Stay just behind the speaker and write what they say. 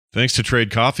Thanks to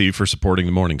Trade Coffee for supporting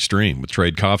the morning stream. With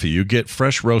Trade Coffee, you get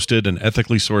fresh roasted and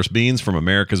ethically sourced beans from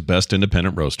America's best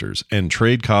independent roasters. And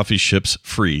Trade Coffee ships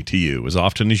free to you as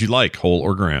often as you like, whole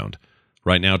or ground.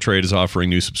 Right now, Trade is offering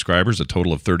new subscribers a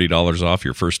total of $30 off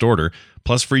your first order,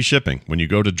 plus free shipping when you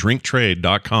go to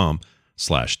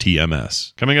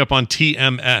drinktrade.com/TMS. Coming up on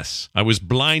TMS, I was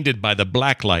blinded by the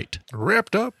black light.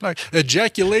 Wrapped up like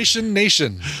Ejaculation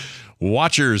Nation.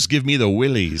 Watchers give me the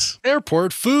willies.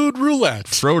 Airport food roulette.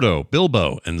 Frodo,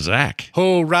 Bilbo, and Zach.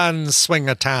 Ho run swing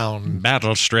a town.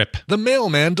 Battle strip. The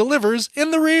mailman delivers in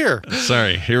the rear.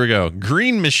 Sorry, here we go.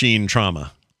 Green machine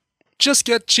trauma. Just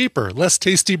get cheaper, less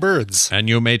tasty birds. And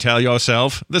you may tell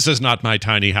yourself, this is not my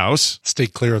tiny house. Stay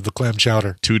clear of the clam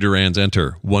chowder. 2 Durans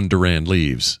enter, 1 Duran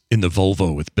leaves. In the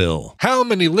Volvo with Bill. How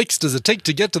many licks does it take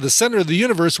to get to the center of the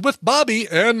universe with Bobby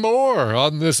and more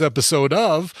on this episode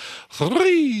of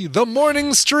The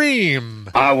Morning Stream?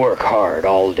 I work hard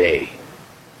all day.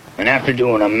 And after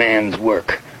doing a man's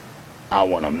work, I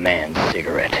want a man's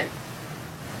cigarette.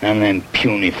 None of them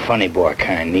puny funny boy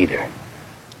kind neither.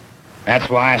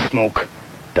 That's why I smoke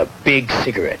the big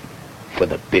cigarette for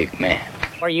the big man.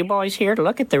 Are you boys here to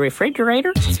look at the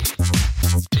refrigerator?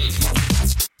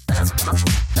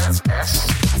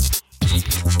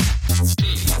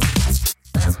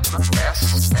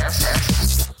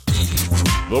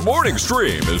 The morning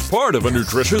stream is part of a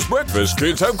nutritious breakfast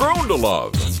kids have grown to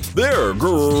love. They're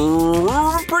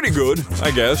pretty good, I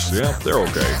guess. Yeah, they're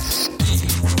okay.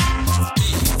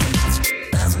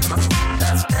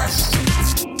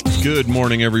 Good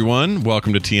morning, everyone.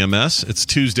 Welcome to TMS. It's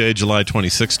Tuesday, July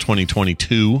 26,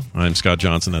 2022. I'm Scott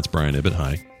Johnson. That's Brian Ibbett.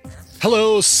 Hi.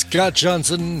 Hello, Scott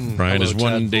Johnson. Brian Hello, is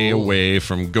one day away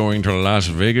from going to Las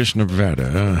Vegas,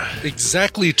 Nevada.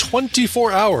 Exactly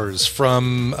 24 hours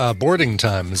from boarding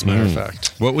time, as a matter of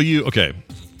fact. What will you... Okay.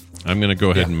 I'm going to go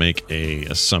ahead and make a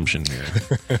assumption here.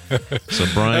 So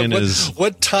Brian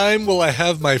What time will I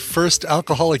have my first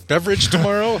alcoholic beverage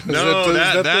tomorrow?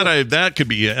 That could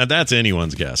be... that's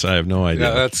anyone's guess. I have no idea.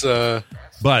 Yeah, that's...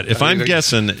 But if I'm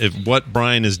guessing, if what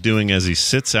Brian is doing as he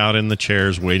sits out in the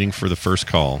chairs waiting for the first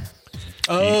call...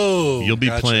 you'll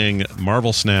be playing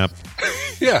Marvel Snap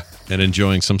yeah, and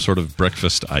enjoying some sort of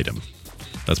breakfast item.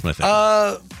 That's my thing.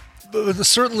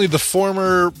 Certainly the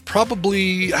former,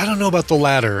 probably, I don't know about the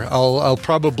latter. I'll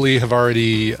probably have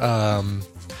already, will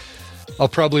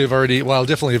have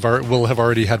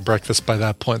already had breakfast by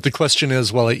that point. The question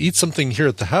is, will I eat something here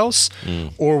at the house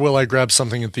or will I grab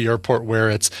something at the airport where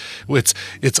it's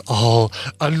all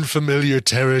unfamiliar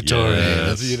territory,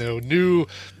 Yes. New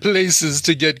places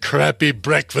to get crappy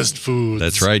breakfast foods.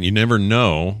 That's right. You never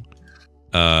know.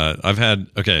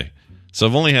 So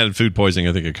I've only had food poisoning,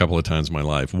 I think, a couple of times in my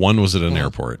life. One was at an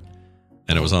airport,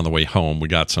 and it was on the way home. We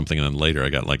got something, and then later I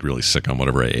got really sick on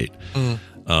whatever I ate.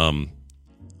 I'm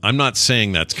not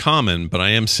saying that's common, but I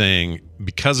am saying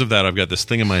because of that, I've got this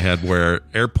thing in my head where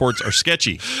airports are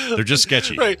sketchy. They're just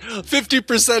sketchy. Right.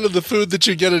 50% of the food that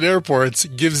you get at airports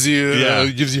gives you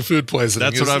food poisoning.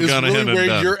 That's what I've gone ahead and done.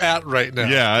 Where you're at right now.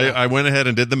 Yeah, I went ahead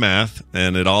and did the math,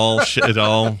 and it all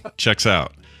checks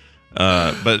out.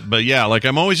 But yeah,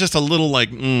 I'm always just a little who's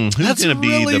going to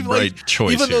be the right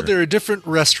choice even though here? there are different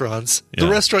restaurants, the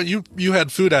restaurant you had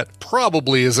food at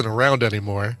probably isn't around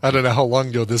anymore. I don't know how long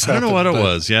ago this happened. I don't know what it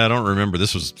was. Yeah, I don't remember.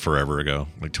 This was forever ago,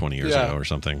 20 years ago or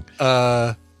something.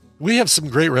 We have some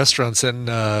great restaurants in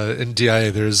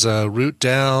DIA. There's Root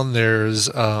Down.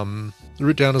 There's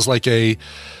Root Down is like a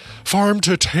farm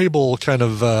to table kind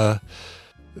of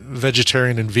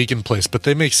vegetarian and vegan place, but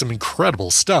they make some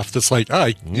incredible stuff that's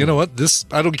you know what, this,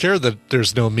 I don't care that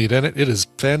there's no meat in it. It is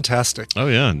fantastic. Oh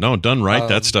yeah, no, done right,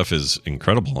 that stuff is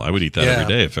incredible. I would eat that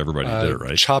every day if everybody did it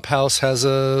right. Chop House has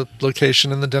a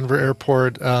location in the Denver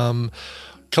airport. A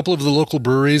couple of the local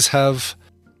breweries have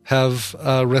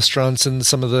restaurants in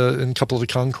a couple of the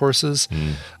concourses.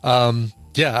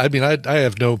 Yeah, I mean, I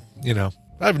have no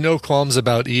qualms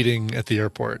about eating at the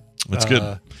airport. That's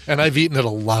good. And I've eaten at a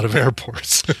lot of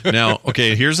airports. Now,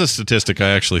 okay, here's a statistic I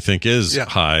actually think is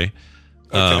high.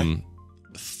 Okay.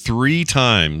 3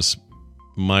 times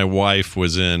my wife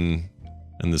was in,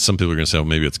 and some people are going to say, well,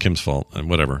 maybe it's Kim's fault, and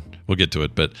whatever. We'll get to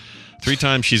it. But 3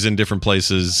 times she's in different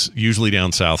places, usually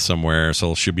down south somewhere.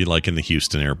 So she'll be in the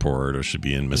Houston airport or she'll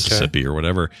be in Mississippi or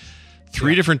whatever.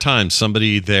 3 different times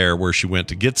somebody there where she went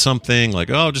to get something,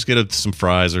 just get some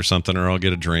fries or something, or I'll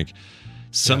get a drink.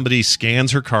 Somebody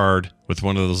scans her card with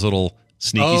one of those little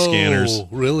sneaky scanners. Oh,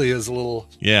 really? Is a little...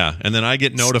 Yeah, and then I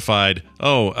get notified,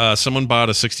 someone bought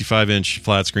a 65-inch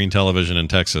flat screen television in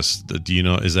Texas. Do you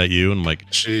know, is that you? And I'm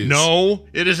like, Jeez. No,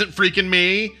 it isn't freaking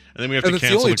me. And then we have And to it's the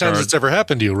cancel only the times card. it's ever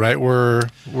happened to you, right? We're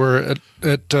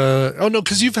at oh no,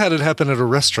 because you've had it happen at a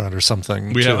restaurant or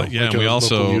something. We too, have, yeah, like and we a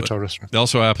also local Utah restaurant. it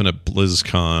also happened at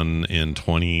BlizzCon in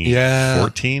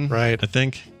 2014, right. I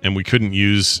think, and we couldn't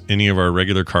use any of our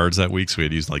regular cards that week, so we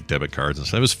had to use like debit cards and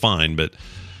stuff. It was fine, but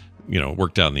it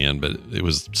worked out in the end. But it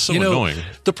was so annoying.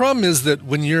 The problem is that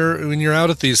when you're out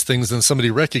at these things and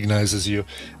somebody recognizes you,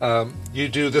 you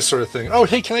do this sort of thing. Oh,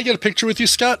 hey, can I get a picture with you,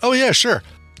 Scott? Oh yeah, sure.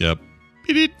 Yep.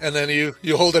 And then you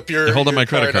hold up I hold up my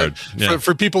credit card. Yeah.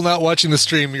 For people not watching the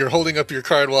stream, you're holding up your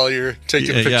card while you're taking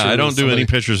a picture. Yeah, I don't with do somebody. any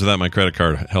pictures without my credit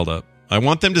card held up. I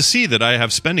want them to see that I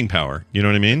have spending power. You know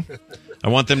what I mean? I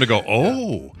want them to go,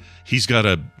 oh, he's got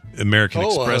a American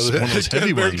Express, one of those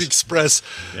heavy American ones. Express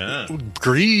Yeah.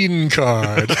 green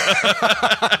card.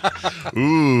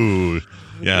 Ooh.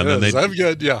 Yeah, and Yes, I've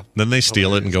got, then they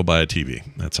steal it and go buy a TV.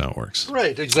 That's how it works.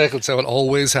 Right, exactly. That's how it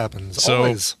always happens. So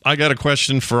Always. I got a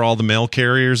question for all the mail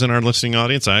carriers in our listening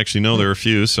audience. I actually know there are a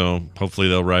few, so hopefully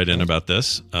they'll write in about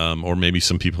this. Or maybe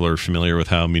some people are familiar with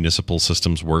how municipal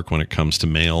systems work when it comes to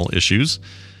mail issues.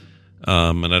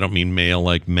 And I don't mean male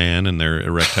like man and their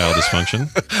erectile dysfunction.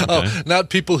 Okay? Oh,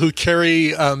 not people who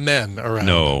carry men around.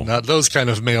 No. Not those kind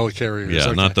of mail carriers. Yeah,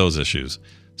 Okay. not those issues.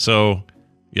 So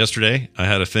yesterday I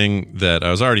had a thing that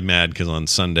I was already mad because on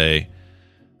Sunday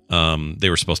they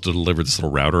were supposed to deliver this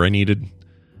little router I needed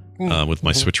with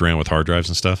my switch around with hard drives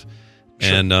and stuff.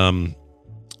 Sure. And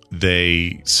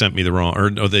they sent me the wrong, or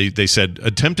no, they said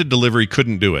attempted delivery,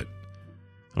 couldn't do it.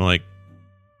 I'm like,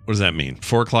 what does that mean?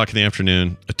 4:00 in the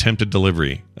afternoon, attempted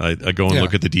delivery. I go and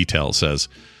look at the details. Says,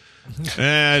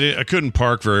 I couldn't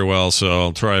park very well, so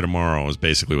I'll try tomorrow. Is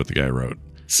basically what the guy wrote.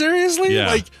 Seriously?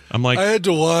 Yeah. I'm like, I had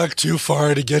to walk too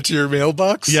far to get to your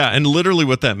mailbox? yeah, and literally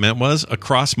what that meant was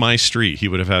across my street. He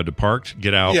would have had to park,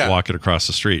 get out, walk it across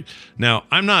the street. Now,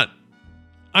 I'm not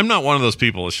one of those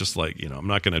people. It's just like, I'm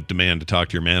not going to demand to talk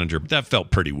to your manager, but that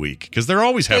felt pretty weak because they're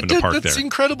always having to park That's there.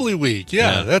 incredibly weak.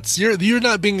 Yeah, that's you're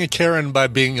not being a Karen by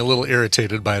being a little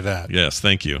irritated by that. Yes,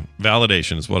 thank you.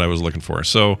 Validation is what I was looking for.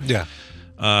 So, Yeah.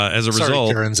 as a Sorry,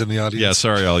 result, Karens in the audience. yeah,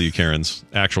 sorry, all you Karens,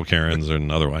 actual Karens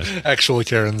and otherwise. Actual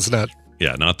Karens, not.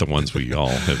 Yeah, not the ones we all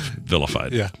have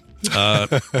vilified. Yeah.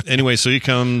 Anyway, so he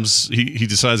comes, he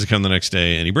decides to come the next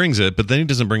day and he brings it, but then he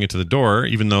doesn't bring it to the door,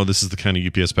 even though this is the kind of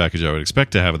UPS package I would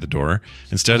expect to have at the door.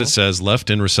 Instead, it says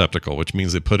left in receptacle, which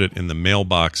means they put it in the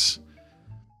mailbox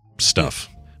stuff,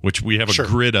 which we have a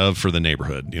grid of for the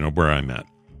neighborhood, where I'm at.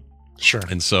 Sure.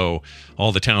 And so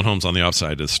all the townhomes on the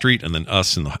outside of the street and then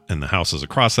us and the houses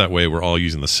across that way, we're all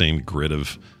using the same grid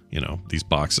of, these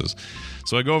boxes.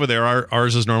 So I go over there.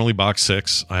 Ours is normally box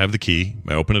 6. I have the key.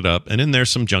 I open it up, and in there's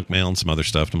some junk mail and some other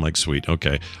stuff. And I'm like, sweet,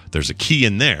 okay. There's a key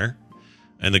in there.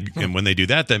 And when they do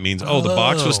that, that means, the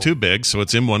box was too big, so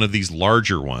it's in one of these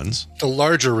larger ones. The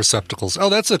larger receptacles. Oh,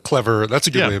 that's a good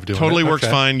way of doing it. Totally works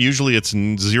Okay. fine. Usually it's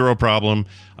zero problem.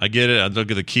 I get it. I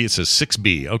look at the key. It says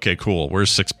 6B. Okay, cool. Where's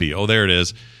 6B? Oh, there it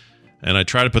is. And I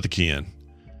try to put the key in.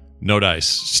 No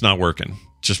dice. It's not working.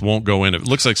 Just won't go in. It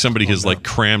looks like somebody has like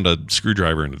crammed a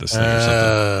screwdriver into this thing or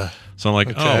something. So I'm like,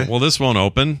 okay. well, this won't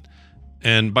open.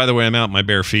 And by the way, I'm out in my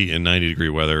bare feet in 90-degree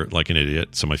weather like an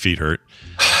idiot, so my feet hurt.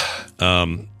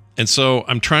 And so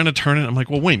I'm trying to turn it. I'm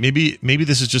like, well, wait, maybe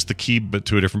this is just the key, but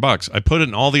to a different box. I put it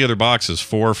in all the other boxes,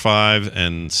 4, 5,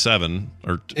 and 7.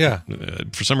 Or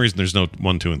for some reason, there's no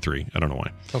 1, 2, and 3. I don't know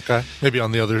why. Okay. Maybe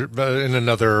on the other, in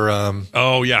another.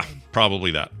 Oh yeah, probably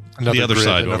that. The other grid,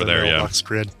 side over there, mailbox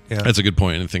grid. Yeah. That's a good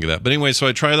point. I didn't think of that. But anyway, so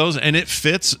I try those, and it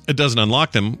fits. It doesn't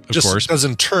unlock them, of course.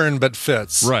 Doesn't turn, but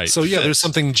fits. Right. So yeah, fits. there's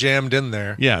something jammed in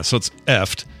there. Yeah, so it's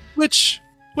effed. Which,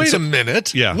 wait a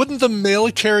minute. Yeah. Wouldn't the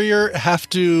mail carrier have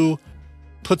to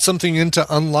put something in to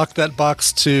unlock that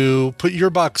box to put your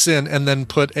box in and then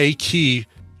put a key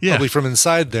probably from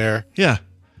inside there? Yeah.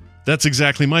 That's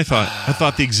exactly my thought. I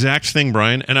thought the exact thing,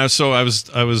 Brian. And I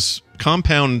was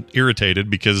compound irritated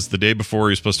because the day before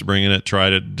he was supposed to bring in it,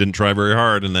 didn't try very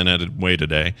hard, and then had to wait a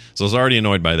day. So I was already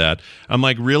annoyed by that. I'm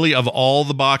like, really? Of all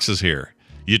the boxes here,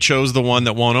 you chose the one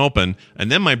that won't open.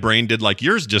 And then my brain did like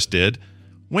yours just did.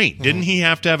 Wait, didn't he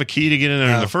have to have a key to get in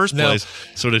there in the first place?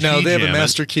 So did he they have a jam it?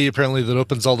 master key apparently that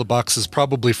opens all the boxes,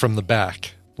 probably from the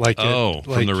back. From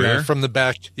the rear? From the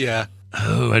back, yeah.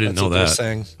 Oh, I didn't know what they're that.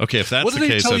 saying. Okay, if that's What do the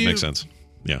they case, tell that you- makes sense.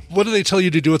 Yeah. What do they tell you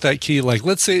to do with that key? Like,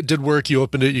 let's say it did work, you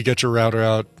opened it, you get your router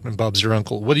out, and Bob's your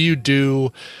uncle. What do you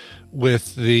do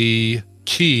with the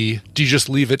key, do you just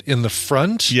leave it in the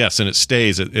front? Yes, and it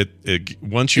stays. It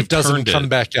once you've doesn't turned come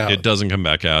back out. It doesn't come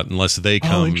back out unless they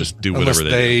come and do whatever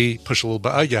unless they do. push a little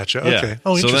bit. I gotcha. Yeah. Okay.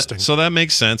 Oh, interesting. So that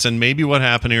makes sense. And maybe what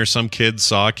happened here, some kid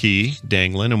saw a key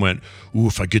dangling and went, "Ooh,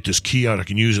 if I get this key out, I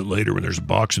can use it later when there's a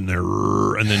box in there,"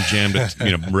 and then jammed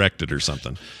it, wrecked it or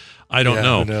something. I don't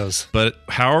know. Who knows? But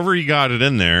however he got it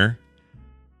in there.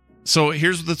 So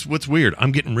here's what's weird.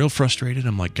 I'm getting real frustrated.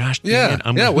 I'm like, gosh, dang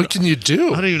it. What can you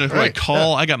do? I don't even know who I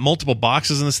call. I got multiple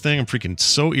boxes in this thing. I'm freaking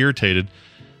so irritated.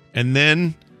 And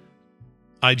then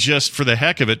I just, for the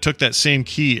heck of it, took that same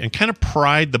key and kind of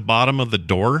pried the bottom of the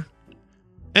door,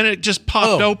 and it just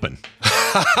popped open.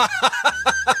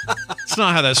 It's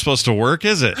not how that's supposed to work,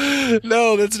 is it?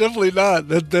 No, that's definitely not.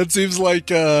 That seems like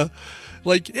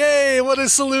hey, what a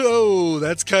salute. Oh,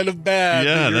 that's kind of bad.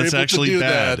 Yeah, that's actually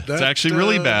bad. It's actually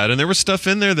really bad. And there was stuff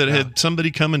in there that had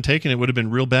somebody come and taken it would have been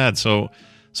real bad. So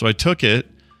I took it,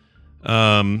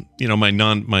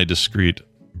 my discreet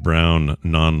brown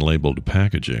non-labeled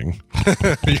packaging.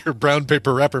 Your brown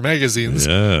paper wrapper magazines.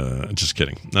 Yeah, just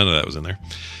kidding. None of that was in there.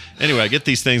 Anyway, I get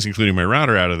these things, including my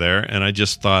router, out of there, and I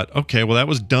just thought, okay, well, that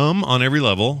was dumb on every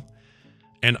level,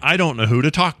 and I don't know who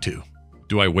to talk to.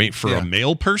 Do I wait for a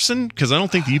mail person? Because I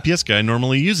don't think the UPS guy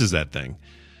normally uses that thing.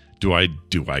 Do I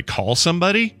call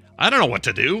somebody? I don't know what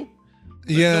to do.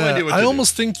 I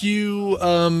almost think your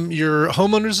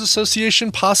homeowners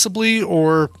association possibly,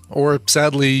 or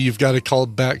sadly you've got to call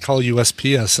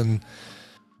USPS, and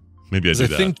maybe I do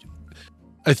that.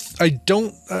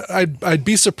 I'd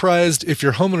be surprised if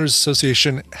your homeowners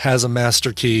association has a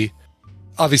master key.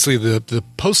 Obviously, the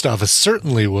post office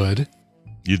certainly would.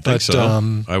 You'd think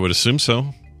so. I would assume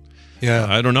so. Yeah.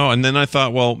 I don't know. And then I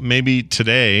thought, well, maybe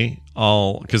today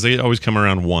because they always come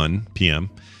around 1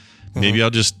 p.m. Maybe I'll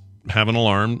just have an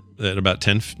alarm at about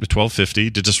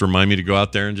 12:50 to just remind me to go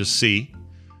out there and just see.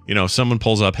 If someone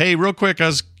pulls up, hey, real quick, I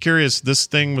was curious. This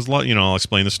thing was, I'll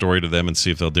explain the story to them and see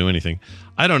if they'll do anything.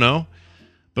 I don't know.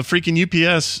 But freaking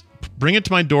UPS, bring it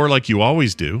to my door like you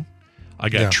always do. I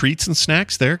got treats and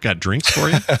snacks there. Got drinks for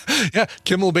you. Yeah,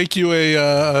 Kim will make you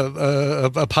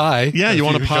a pie. Yeah, you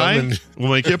want a pie?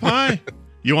 We'll make you a pie.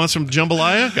 You want some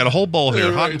jambalaya? Got a whole bowl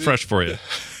here, hot and fresh for you.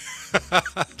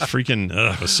 Freaking,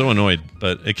 I was so annoyed.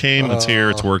 But it came, it's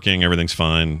here, it's working, everything's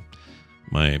fine.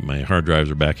 My hard drives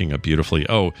are backing up beautifully.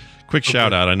 Oh, quick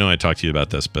shout out. I know I talked to you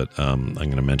about this, but I'm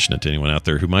going to mention it to anyone out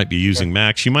there who might be using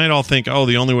Macs. You might all think,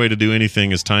 the only way to do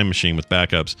anything is Time Machine with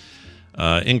backups.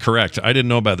 Incorrect. I didn't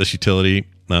know about this utility.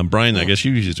 Brian, I guess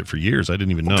you used it for years. I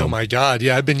didn't even know. Oh my God.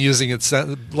 Yeah, I've been using it.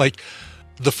 Like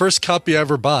the first copy I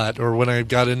ever bought, or when I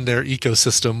got in their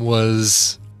ecosystem,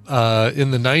 was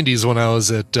in the 90s when I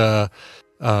was at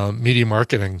media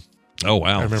marketing. Oh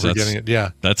wow! I remember getting it. Yeah,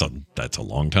 that's a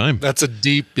long time. That's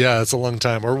a long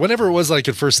time. Or whenever it was I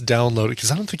could first download it,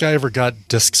 because I don't think I ever got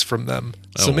discs from them.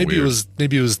 So maybe it was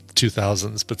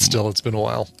 2000s, but still, it's been a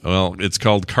while. Well, it's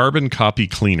called Carbon Copy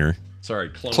Cleaner.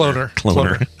 Sorry, Cloner.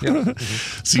 Yeah.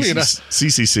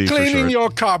 CCC. Cleaning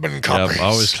your carbon copies. Yep,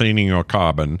 always cleaning your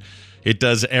carbon. It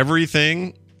does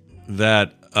everything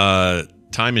that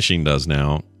Time Machine does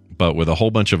now, but with a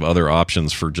whole bunch of other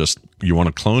options for just, you want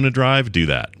to clone a drive, do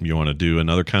that. You want to do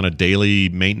another kind of daily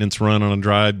maintenance run on a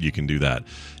drive, you can do that.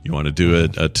 You want to do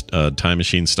a Time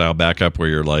Machine style backup where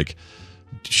you're like,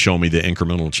 show me the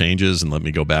incremental changes and let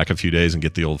me go back a few days and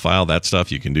get the old file, that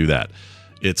stuff, you can do that.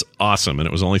 It's awesome. And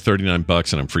it was only $39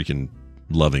 and I'm freaking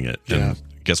loving it. Yeah. And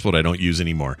guess what I don't use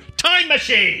anymore? Time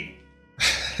Machine!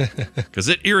 Because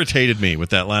it irritated me with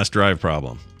that last drive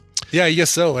problem. Yeah, I guess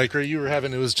so. Like you were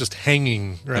having, it was just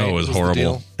hanging, right? Oh, it was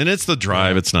horrible. And it's the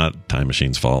drive. It's not Time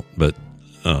Machine's fault. But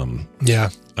yeah,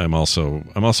 I'm also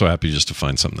happy just to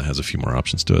find something that has a few more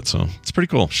options to it. So it's pretty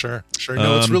cool. Sure.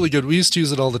 No, it's really good. We used to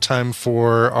use it all the time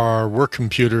for our work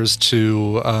computers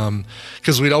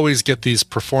because we'd always get these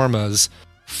performas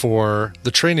for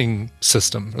the training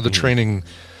system or the training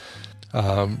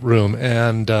room.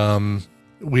 And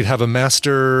we'd have a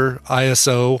master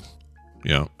ISO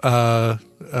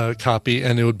copy,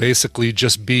 and it would basically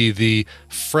just be the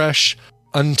fresh,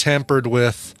 untampered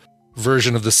with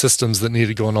version of the systems that needed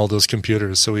to go on all those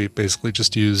computers. So we basically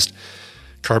just used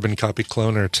Carbon Copy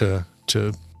Cloner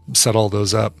to set all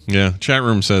those up. Yeah. Chat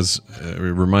room says, it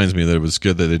reminds me that it was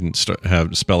good that they didn't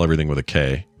spell everything with a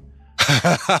K.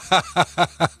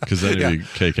 Because then it'd be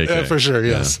KKK. Yeah, for sure,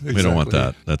 yes. Yeah, we don't want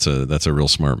that. That's a real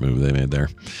smart move they made there.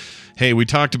 Hey, we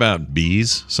talked about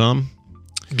bees some.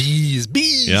 Bees.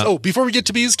 Yeah. Oh, before we get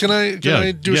to bees, can I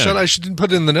do a shout? I shouldn't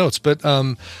put it in the notes, but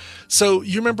so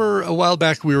you remember a while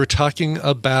back we were talking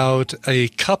about a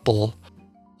couple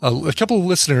of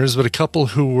listeners, but a couple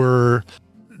who were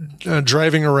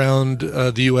driving around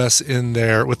the U.S.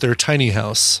 with their tiny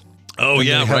house. Oh, and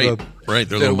yeah, right.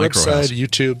 Their little micro website, house.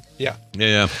 YouTube. Yeah.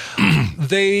 Yeah.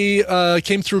 They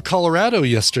came through Colorado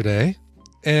yesterday,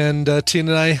 and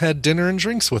Tina and I had dinner and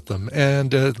drinks with them.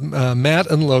 And Matt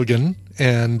and Logan.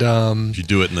 And did you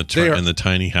do it in the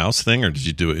tiny house thing, or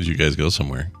did you guys go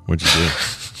somewhere? What'd you do?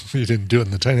 You didn't do it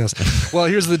in the tiny house. Well,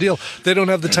 here's the deal. They don't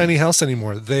have the tiny house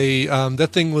anymore. They that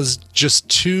thing was just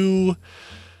too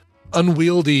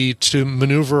unwieldy to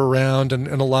maneuver around, and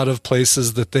a lot of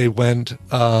places that they went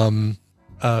to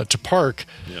park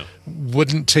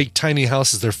wouldn't take tiny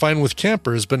houses. They're fine with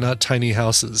campers, but not tiny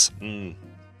houses.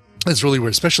 It's really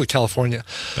weird, especially California.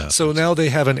 So now they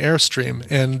have an Airstream,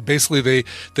 and basically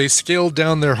they scaled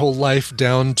down their whole life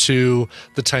down to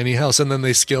the tiny house, and then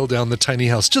they scaled down the tiny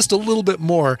house just a little bit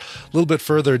more, a little bit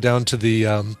further down to the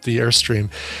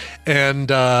Airstream. And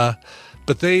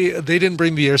but they didn't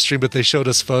bring the Airstream, but they showed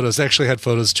us photos. They actually had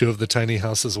photos too of the tiny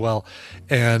house as well,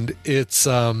 and it's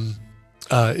so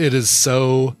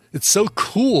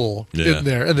cool in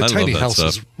there, and the tiny house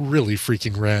is really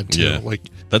freaking rad too. Yeah. Like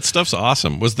that stuff's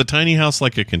awesome. Was the tiny house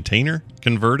like a container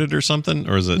converted or something,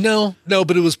 or is it? No,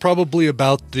 but it was probably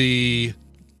about the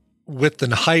width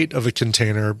and height of a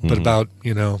container, but about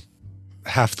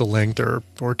half the length or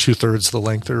 2/3 the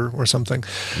length or something.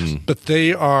 But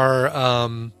they are.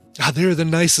 They're the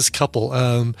nicest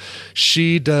couple.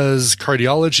 She does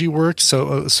cardiology work,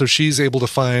 so she's able to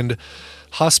find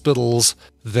hospitals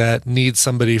that need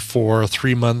somebody for a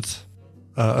 3-month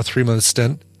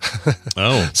stint.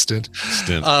 Stint.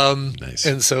 Nice.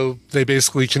 And so they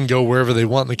basically can go wherever they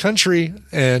want in the country,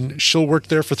 and she'll work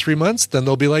there for 3 months. Then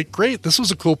they'll be like, "Great, this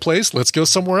was a cool place. Let's go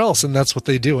somewhere else." And that's what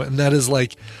they do. And that is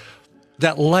like,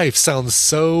 that life sounds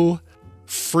so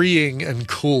freeing and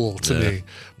cool to me.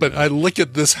 But I look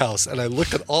at this house and I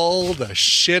look at all the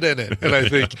shit in it, and I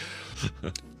think,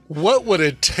 what would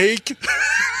it take?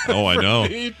 I know.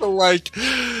 Me to like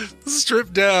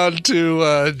strip down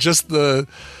to just the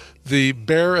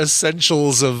bare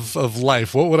essentials of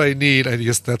life. What would I need? I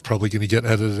guess that's probably going to get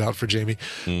edited out for Jamie.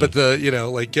 But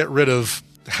get rid of,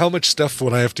 how much stuff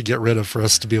would I have to get rid of for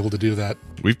us to be able to do that?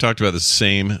 We've talked about the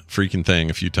same freaking thing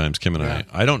a few times, Kim and I.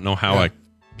 I don't know how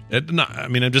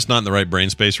I'm just not in the right brain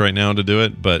space right now to do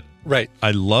it, but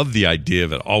I love the idea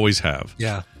of it. Always have.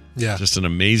 Yeah. Just an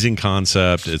amazing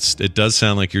concept. It does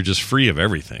sound like you're just free of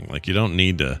everything. Like you don't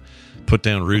need to put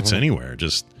down roots anywhere.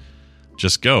 Just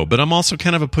go. But I'm also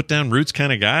kind of a put down roots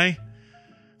kind of guy.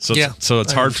 So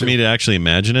it's hard for me to actually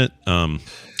imagine it.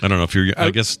 I don't know if you're,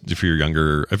 I guess if you're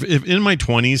younger, if in my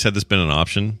 20s, had this been an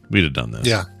option, we'd have done this.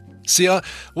 Yeah. See,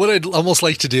 what I'd almost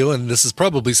like to do, and this is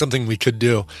probably something we could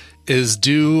do, is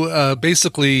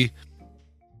basically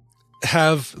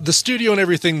have the studio and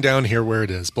everything down here where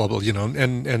it is, blah, blah,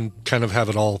 and kind of have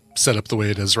it all set up the way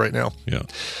it is right now. Yeah.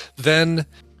 Then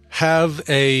have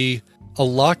a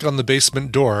lock on the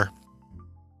basement door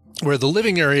where the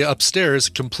living area upstairs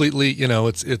completely,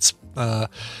 it's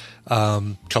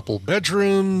couple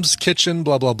bedrooms, kitchen,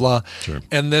 blah, blah, blah. Sure.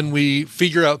 And then we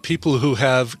figure out people who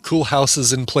have cool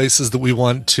houses in places that we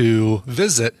want to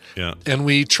visit. Yeah. And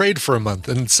we trade for a month.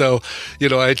 And so,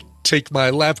 I take my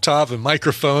laptop and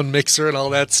microphone, mixer, and all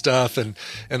that stuff, and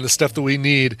the stuff that we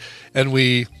need, and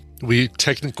we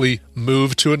technically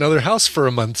move to another house for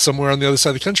a month somewhere on the other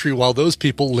side of the country while those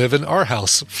people live in our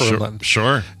house for a month.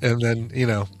 Sure. And then,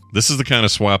 this is the kind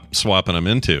of swapping I'm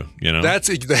into, That's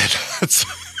exactly.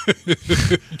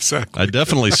 I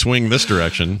definitely swing this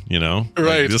direction,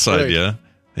 right. This idea.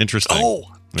 Interesting. Oh,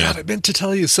 God, I meant to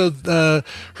tell you. So,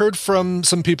 heard from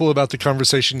some people about the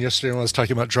conversation yesterday when I was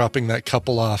talking about dropping that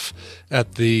couple off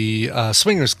at the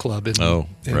Swingers Club in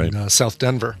South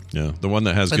Denver. Yeah, the one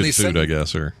that has good food, I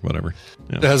guess, or whatever.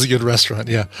 Yeah. It has a good restaurant,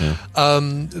 yeah.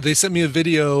 They sent me a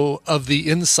video of the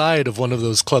inside of one of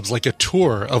those clubs, like a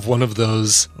tour of one of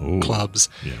those clubs.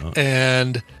 Yeah.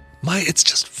 And it's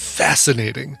just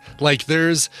fascinating. Like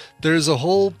there's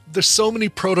so many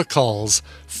protocols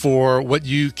for what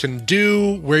you can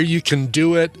do, where you can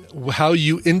do it, how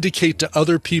you indicate to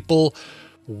other people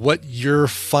what you're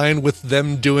fine with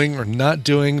them doing or not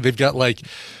doing. They've got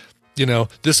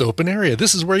this open area.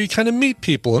 This is where you kind of meet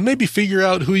people and maybe figure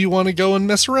out who you want to go and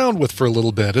mess around with for a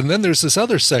little bit. And then there's this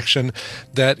other section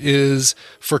that is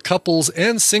for couples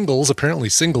and singles. Apparently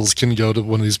singles can go to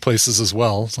one of these places as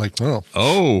well. It's like,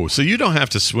 oh, so you don't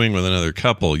have to swing with another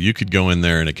couple. You could go in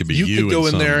there and it could be you. You could go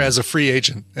in there as a free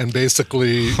agent and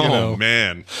basically,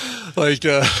 man. Like,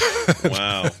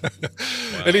 wow.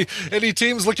 Any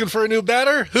teams looking for a new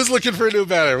batter? Who's looking for a new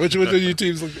batter? Which one of you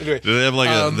teams? Anyway, do they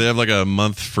have like a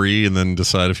month free and then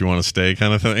decide if you want to stay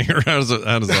kind of thing, or how does all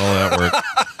that work?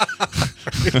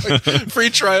 free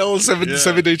trial,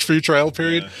 7-day free trial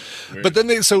period. Yeah. But then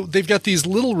they've got these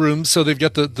little rooms. So they've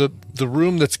got the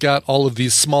room that's got all of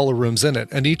these smaller rooms in it,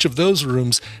 and each of those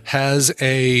rooms has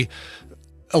a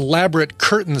elaborate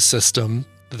curtain system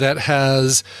that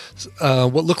has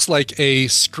what looks like a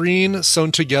screen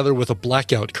sewn together with a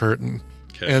blackout curtain.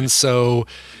 Okay. And so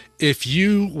if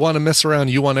you want to mess around,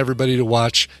 you want everybody to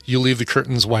watch, you leave the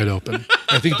curtains wide open.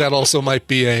 I think that also might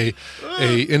be a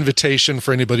invitation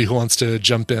for anybody who wants to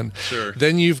jump in. Sure.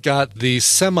 Then you've got the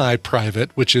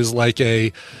semi-private, which is like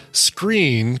a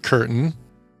screen curtain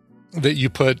that you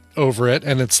put over it.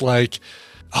 And it's like,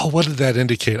 oh, what did that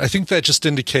indicate? I think that just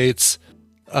indicates,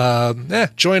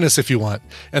 join us if you want.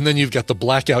 And then you've got the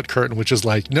blackout curtain, which is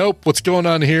like, nope, what's going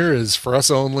on here is for us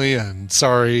only, and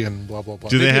sorry, and blah blah blah.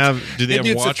 Do they have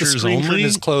watchers if the screen only? Curtain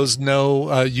is closed.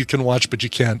 No, you can watch, but you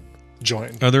can't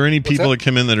join. Are there any people that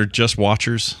come in that are just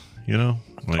watchers? You know?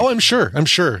 Like, I'm sure,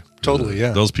 totally,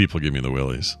 yeah. Those people give me the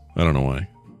willies. I don't know why.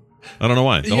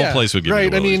 The whole place would give me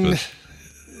the willies. I mean,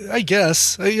 I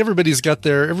guess everybody's got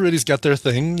their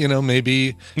thing, you know,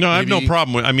 maybe. No, I have no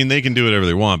problem with, I mean, they can do whatever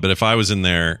they want, but if I was in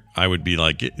there, I would be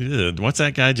like, what's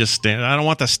that guy just staring? I don't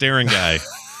want the staring guy.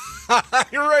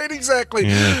 You're right, exactly.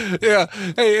 Yeah.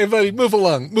 Hey, buddy, move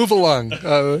along.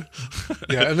 And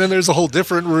then there's a whole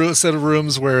different set of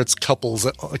rooms where it's couples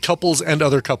and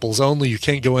other couples only. You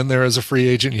can't go in there as a free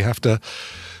agent. You have to,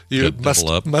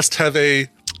 must have a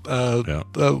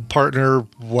partner,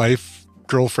 wife,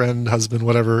 girlfriend, husband,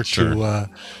 whatever, to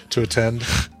attend.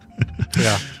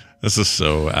 Yeah. This is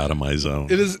so out of my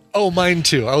zone. It is. Oh, mine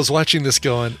too. I was watching this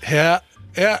going, yeah,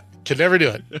 could never do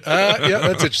it. Yeah,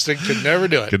 that's interesting. Could never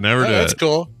do it. That's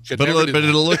cool. But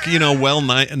it'll look,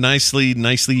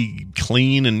 nicely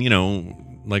clean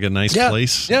and, like a nice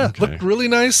place. Yeah. Okay. Looked really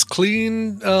nice,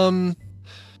 clean, well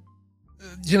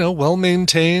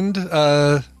maintained.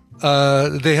 They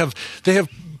have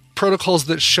protocols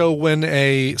that show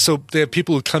so they have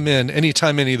people who come in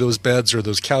anytime any of those beds or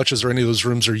those couches or any of those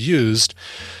rooms are used.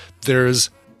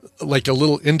 There's like a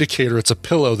little indicator. It's a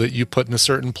pillow that you put in a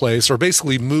certain place, or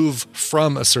basically move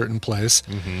from a certain place,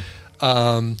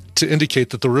 to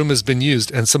indicate that the room has been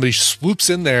used. And somebody swoops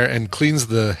in there and cleans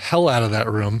the hell out of that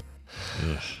room,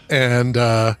 and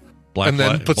then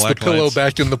puts the pillow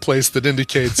back in the place that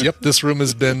indicates, yep, this room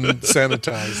has been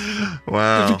sanitized.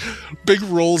 Wow. Big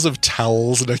rolls of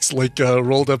towels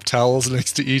rolled up towels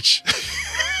next to each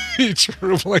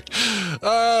room. Like,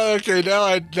 okay, now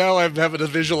I'm having to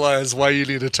visualize why you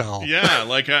need a towel. Yeah,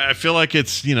 like I feel like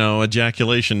it's,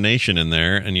 ejaculation nation in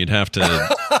there, and you'd have to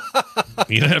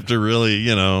really,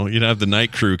 you'd have the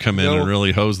night crew come in and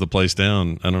really hose the place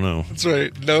down. I don't know. That's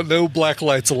right. No black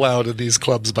lights allowed in these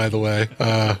clubs, by the way.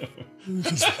 The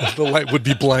light would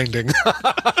be blinding.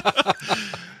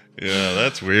 Yeah,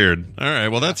 that's weird. All right,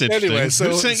 well, that's interesting. Anyway,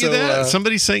 who sent you that?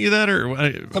 Somebody sent you that, or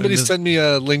somebody sent me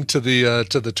a link to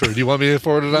the tour. Do you want me to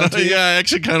forward it on to you? Yeah, I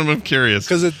actually kind of am curious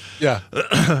because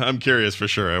I'm curious for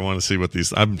sure. I want to see what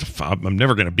these. I'm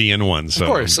never going to be in one, so of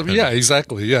course,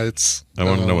 exactly. Yeah, it's. I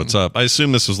want to know what's up. I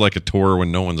assume this was like a tour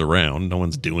when no one's around, no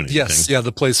one's doing anything. Yes, yeah,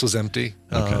 the place was empty,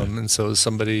 and so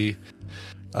somebody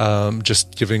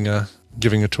just giving a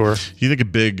tour. You think a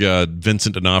big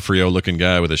Vincent D'Onofrio looking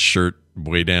guy with a shirt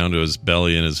way down to his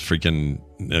belly and his freaking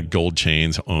gold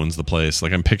chains owns the place?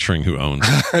 Like, I'm picturing who owns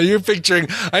it. You're picturing,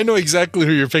 I know exactly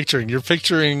who you're picturing. You're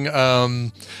picturing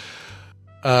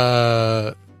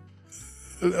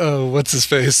what's his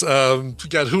face?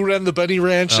 God, who ran the bunny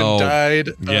ranch and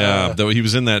died? Yeah, though he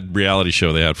was in that reality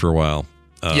show they had for a while.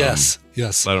 Yes.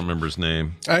 I don't remember his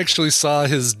name. I actually saw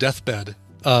his deathbed.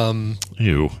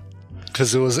 Ew.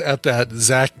 Because it was at that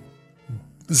Zach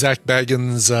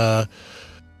Baggins,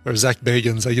 or Zach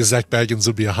Bagans. I guess Zach Baggins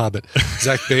would be a hobbit.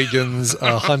 Zach Bagans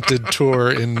haunted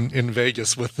tour in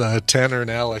Vegas with Tanner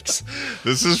and Alex.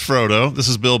 This is Frodo. This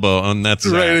is Bilbo, and that's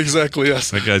Zach. Right. Exactly.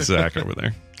 Yes. That guy's Zach over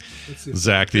there.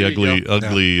 Zach, the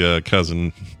ugly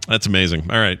cousin. That's amazing.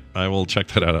 All right, I will check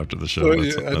that out after the show.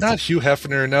 Not Hugh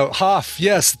Hefner. No, Hoff.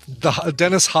 Yes,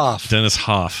 Dennis Hoff. Dennis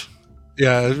Hoff.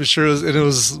 Yeah, I'm sure it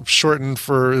was shortened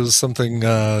for something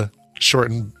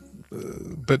shortened.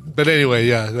 But anyway,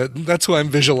 yeah, that's who I'm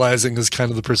visualizing as kind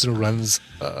of the person who runs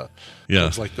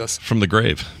things like this. From the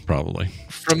grave, probably.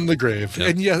 From the grave.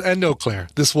 Yep. And no, Claire,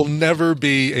 this will never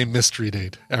be a mystery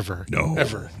date, ever. No.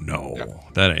 Ever. No. Yeah.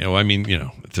 That ain't, I mean,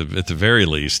 at the very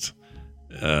least,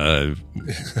 I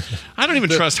don't even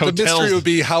trust hotels. The mystery would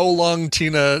be how long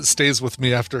Tina stays with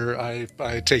me after I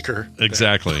take her.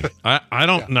 Exactly. I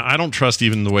don't trust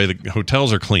even the way the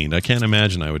hotels are cleaned. I can't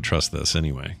imagine I would trust this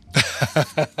anyway.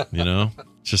 It's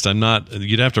just I'm not.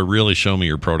 You'd have to really show me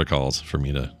your protocols for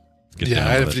me to get Yeah, down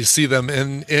I with have it. to see them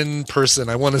in person.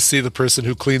 I want to see the person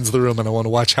who cleans the room, and I want to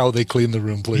watch how they clean the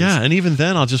room, please. Yeah, and even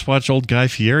then, I'll just watch old Guy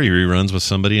Fieri reruns with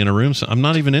somebody in a room. So I'm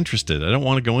not even interested. I don't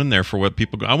want to go in there for what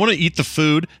people go. I want to eat the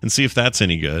food and see if that's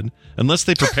any good, unless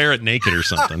they prepare it naked or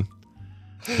something.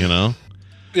 You know,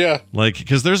 Yeah. like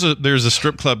because there's a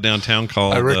strip club downtown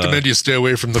called. I recommend you stay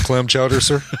away from the clam chowder,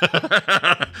 sir.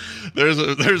 There's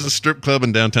a strip club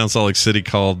in downtown Salt Lake City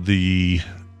called the.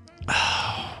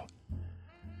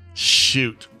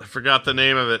 Shoot, I forgot the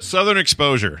name of it. Southern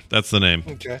Exposure. That's the name.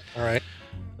 Okay. All right.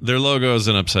 Their logo is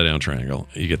an upside down triangle.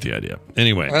 You get the idea.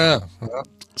 Anyway,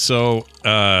 so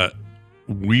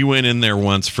we went in there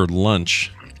once for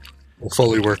lunch Will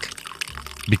fully work.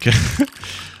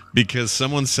 because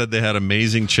someone said they had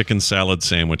amazing chicken salad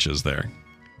sandwiches there.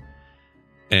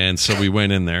 And so we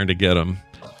went in there to get them.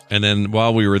 And then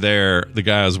while we were there, the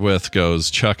guy I was with goes,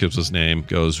 Chuck is his name,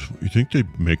 goes, you think they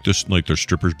make this like there's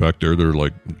strippers back there? They're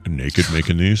like naked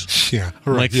making these? Yeah.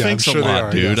 I'm like, Yeah, thanks I'm sure a they lot,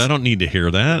 are, dude. yes. I don't need to hear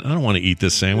that. I don't want to eat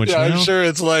this sandwich Yeah, now. I'm sure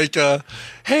it's like,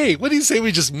 hey, what do you say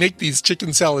we just make these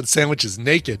chicken salad sandwiches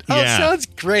naked? Oh, Yeah. sounds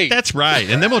great. That's right.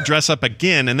 And then we'll dress up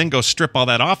again and then go strip all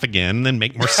that off again and then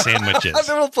make more sandwiches. And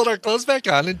then we'll put our clothes back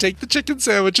on and take the chicken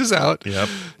sandwiches out. Yep.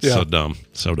 Yeah. So dumb.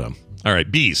 So dumb. All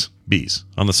right. Bees.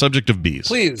 On the subject of bees.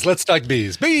 Please, let's talk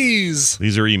bees. Bees!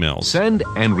 These are emails. Send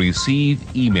and receive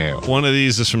email. One of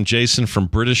these is from Jason from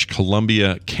British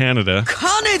Columbia, Canada.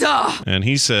 Canada! And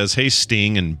he says, hey,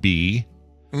 Sting and Bee.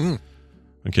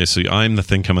 Okay, so I'm the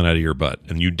thing coming out of your butt,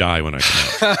 and you die when I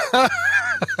come out.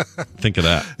 Think of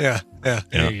that. Yeah. Yeah,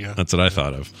 There you go. that's what I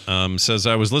thought of. Says,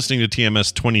 I was listening to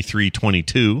TMS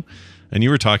 2322, and you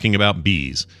were talking about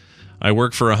bees. I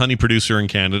work for a honey producer in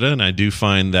Canada, and I do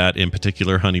find that, in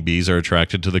particular, honeybees are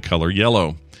attracted to the color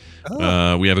yellow.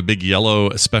 We have a big yellow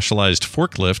specialized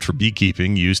forklift for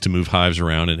beekeeping used to move hives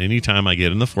around, and anytime I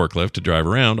get in the forklift to drive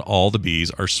around, all the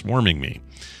bees are swarming me.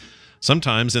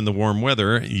 Sometimes in the warm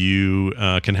weather, you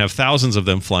can have thousands of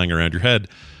them flying around your head.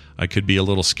 It could be a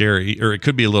little scary,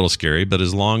 but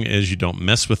as long as you don't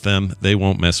mess with them, they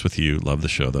won't mess with you. Love the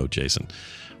show, though, Jason.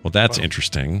 Well, that's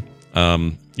interesting.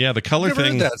 Yeah, the color Never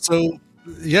thing. heard that. So,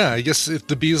 yeah, I guess if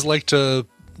the bees like to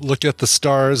look at the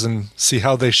stars and see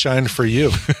how they shine for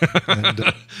you and,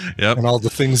 Yep. and all the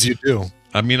things you do.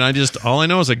 I mean, all I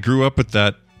know is I grew up with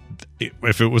that.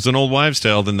 If it was an old wives'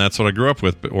 tale, then that's what I grew up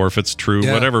with. Or if it's true,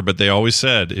 Yeah. whatever. But they always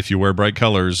said if you wear bright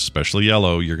colors, especially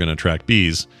yellow, you're going to attract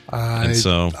bees. And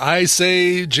so I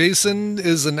say Jason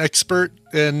is an expert,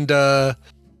 and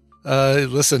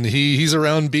listen, he's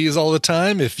around bees all the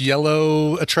time. If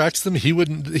yellow attracts them, he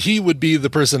would be the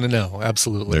person to know.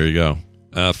 Absolutely. there you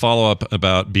go. Follow up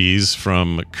about bees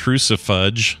from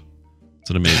Crucifudge. It's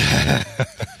an amazing name.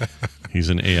 He's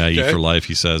an AIE Okay. for life.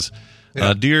 He says,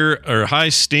 Yeah. hi,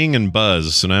 Sting and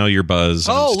Buzz. So now you're Buzz.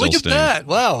 and Oh, still look at Sting. that!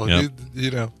 Wow, Yep.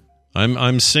 you know.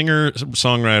 I'm singer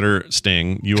songwriter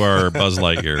Sting. You are Buzz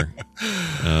Lightyear.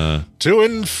 To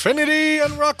infinity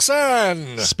and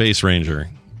Roxanne. Space Ranger,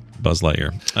 Buzz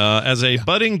Lightyear. As a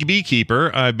budding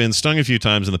beekeeper, I've been stung a few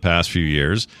times in the past few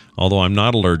years. Although I'm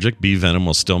not allergic, bee venom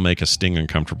will still make a sting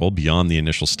uncomfortable beyond the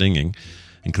initial stinging,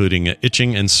 including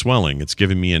itching and swelling. It's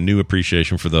given me a new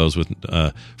appreciation for those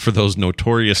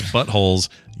notorious buttholes,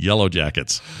 yellow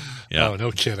jackets. Yeah, Oh,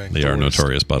 no kidding. they The are worst.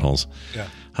 notorious buttholes. Yeah.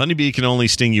 Honeybee can only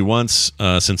sting you once,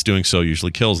 since doing so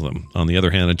usually kills them. On the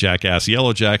other hand, a jackass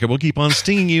yellow jacket will keep on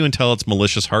stinging you until its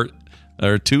malicious heart's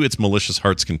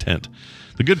content.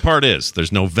 The good part is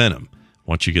there's no venom.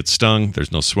 Once you get stung,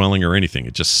 there's no swelling or anything.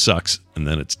 It just sucks, and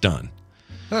then it's done.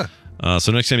 Huh.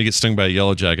 So next time you get stung by a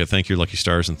yellow jacket, thank your lucky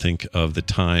stars and think of the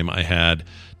time I had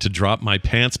to drop my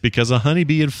pants because a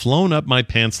honeybee had flown up my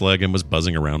pants leg and was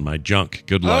buzzing around my junk.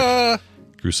 Good luck,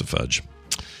 Crucifudge.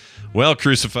 Well,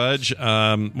 Crucifudge, when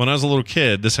I was a little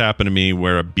kid, this happened to me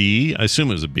where a bee, I assume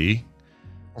it was a bee,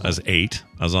 I was 8.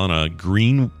 I was on a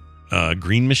green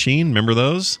machine. Remember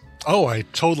those? Oh, I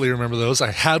totally remember those.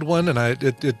 I had one, and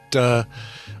at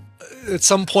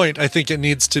some point, I think it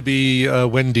needs to be a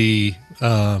Wendy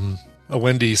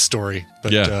story.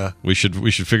 But, Yeah, we should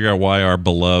figure out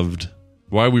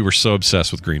why we were so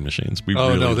obsessed with green machines. We oh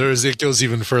really, no, it goes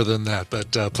even further than that.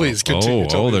 But please continue.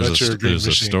 Tell me about your green there's a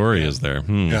machine. story, Yeah. is there?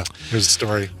 Yeah, here's a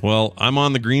story. Well, I'm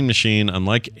on the green machine. I'm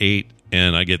like 8,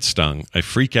 and I get stung. I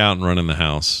freak out and run in the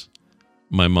house.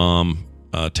 My mom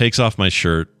takes off my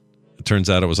shirt. It turns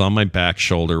out it was on my back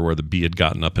shoulder where the bee had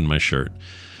gotten up in my shirt.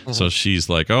 So she's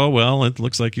like, "Oh well, it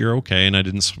looks like you're okay," and I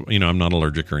didn't, I'm not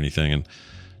allergic or anything. And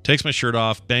takes my shirt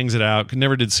off, bangs it out.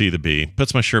 Never did see the bee.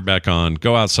 Puts my shirt back on.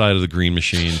 Go outside of the green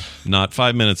machine. Not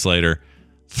 5 minutes later,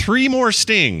 3 more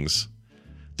stings.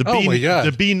 The Oh, bee, my God.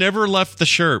 The bee never left the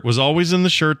shirt. Was always in the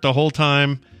shirt the whole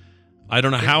time. I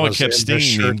don't know how it kept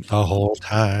stinging me the whole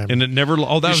time, and it never.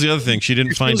 Oh, that was the other thing. She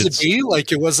didn't find it. Was a bee?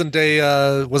 Like it wasn't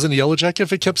a yellow jacket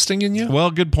if it kept stinging you. Well,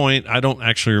 good point. I don't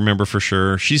actually remember for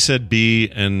sure. She said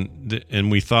bee, and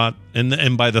we thought,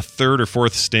 and by the third or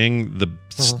fourth sting,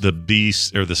 the bee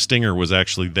or the stinger was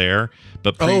actually there.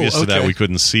 But previous to that, we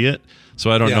couldn't see it. So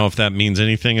I don't know if that means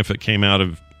anything. If it came out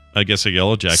of, I guess, a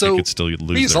yellow jacket, could still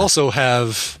lose. Bees also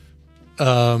have.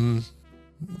 I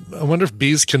wonder if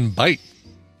bees can bite.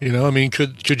 You know, I mean,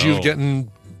 could you have gotten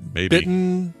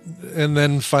bitten and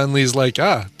then finally is like,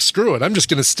 screw it, I'm just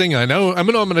going to sting. I know I'm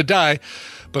going to die,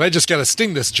 but I just got to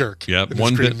sting this jerk. Yeah,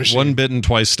 one bitten,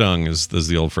 twice stung, as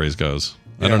the old phrase goes.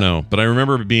 I don't know, but I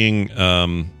remember being, I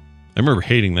remember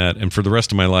hating that, and for the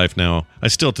rest of my life now, I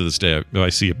still to this day, I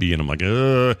see a bee and I'm like,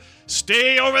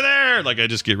 stay over there. Like I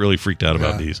just get really freaked out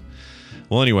about bees.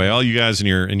 Well, anyway, all you guys in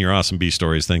your awesome bee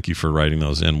stories, thank you for writing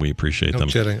those in. We appreciate them. No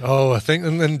kidding. Oh, I think,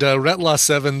 and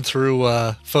Retlaw7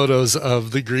 threw photos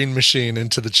of the green machine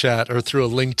into the chat, or threw a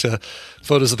link to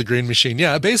photos of the green machine.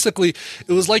 Yeah, basically,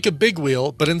 it was like a big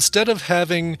wheel, but instead of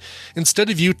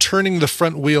you turning the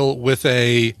front wheel with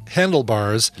a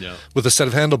with a set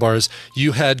of handlebars,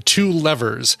 you had two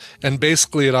levers, and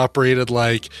basically it operated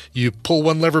like you pull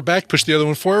one lever back, push the other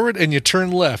one forward, and you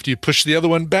turn left. You push the other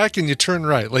one back, and you turn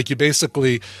right. Like you basically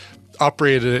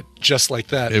operated it just like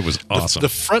that. It was awesome. The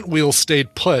front wheel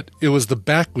stayed put. It was the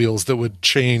back wheels that would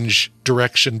change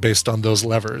direction based on those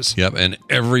levers. Yep, and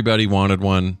everybody wanted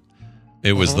one.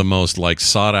 It was the most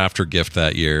sought after gift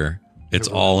that year. It's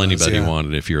all anybody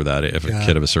wanted if you're if a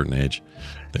kid of a certain age.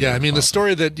 Yeah, I mean, the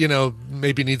story that,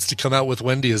 maybe needs to come out with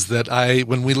Wendy is that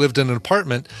when we lived in an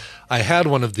apartment, I had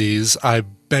one of these. I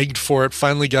begged for it,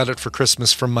 finally got it for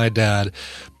Christmas from my dad,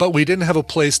 but we didn't have a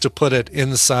place to put it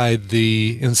inside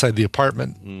the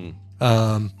apartment.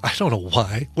 I don't know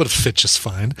why. Would have fit just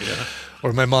fine. Yeah.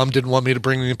 Or my mom didn't want me to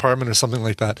bring in the apartment or something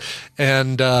like that.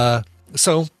 And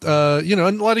so, and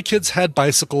a lot of kids had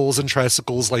bicycles and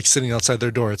tricycles sitting outside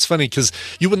their door. It's funny because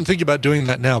you wouldn't think about doing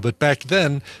that now, but back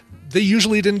then they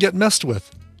usually didn't get messed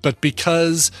with. But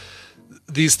because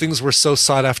these things were so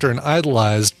sought after and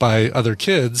idolized by other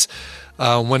kids,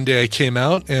 one day I came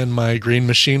out and my green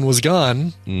machine was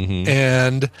gone. Mm-hmm.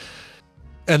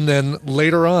 And then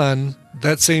later on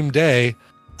that same day,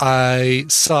 I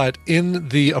saw it in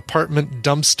the apartment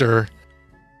dumpster,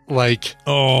 wrecked.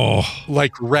 In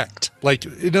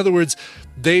other words,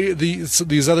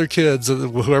 these other kids,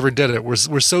 whoever did it, were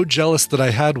so jealous that I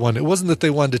had one. It wasn't that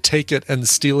they wanted to take it and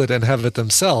steal it and have it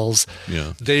themselves.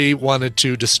 Yeah. They wanted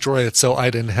to destroy it so I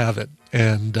didn't have it.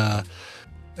 And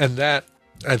that,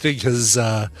 I think, has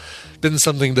been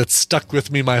something that's stuck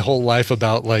with me my whole life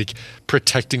about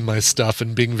protecting my stuff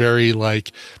and being very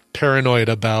paranoid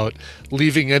about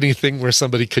leaving anything where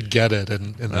somebody could get it.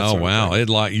 And oh wow,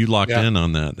 you locked in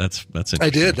on that. That's interesting. I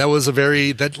did. That was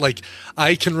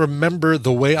I can remember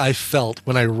the way I felt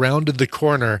when I rounded the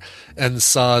corner and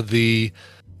saw the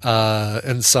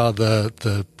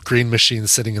green machine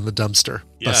sitting in the dumpster.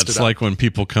 Yeah, it's like when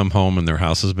people come home and their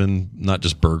house has been not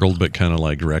just burgled, but kind of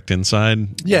wrecked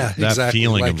inside. Yeah, that exactly.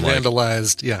 Feeling of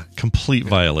vandalized. Yeah, complete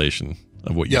violation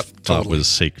of what you thought was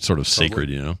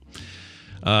sacred.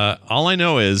 All I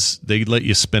know is they let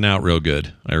you spin out real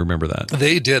good. I remember that.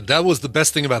 They did. That was the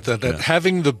best thing about that.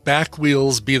 Having the back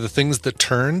wheels be the things that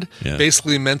turned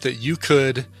basically meant that you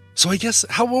could. So I guess,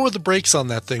 what were the brakes on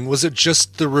that thing? Was it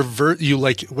just the reverse? You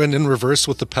went in reverse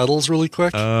with the pedals really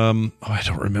quick? I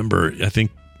don't remember. I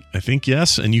think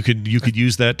yes. And you could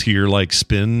use that to your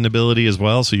spin ability as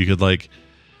well. So you could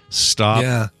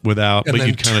stop without, but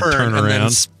you'd kind of turn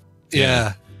around.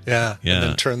 Yeah. And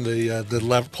then turn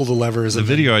pull the levers. The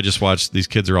video I just watched, these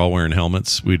kids are all wearing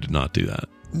helmets. We did not do that.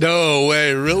 No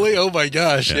way, really? Oh my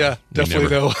gosh, yeah, definitely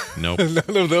no. Nope.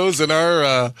 None of those in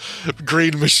our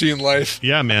green machine life.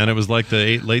 Yeah, man, it was like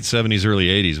the late 70s, early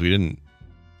 80s. We didn't.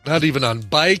 Not even on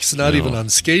bikes, not even on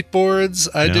skateboards.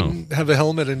 I didn't have a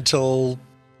helmet until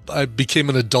I became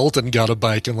an adult and got a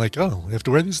bike. And oh, we have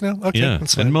to wear these now? Okay,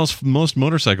 that's fine. And most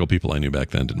motorcycle people I knew back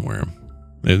then didn't wear them.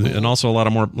 And also a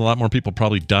lot more people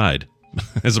probably died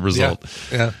as a result.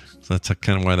 Yeah. So that's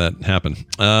kind of why that happened.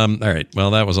 All right. Well,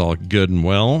 that was all good and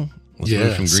well. Let's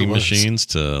move from green machines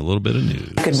to a little bit of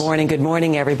news. Good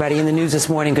morning, everybody. In the news this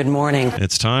morning, good morning.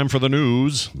 It's time for the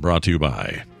news, brought to you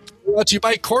by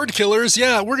Cord Killers.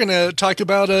 Yeah, we're going to talk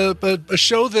about a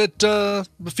show that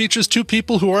features two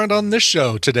people who aren't on this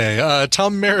show today.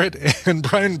 Tom Merritt and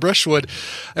Brian Brushwood.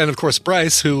 And, of course,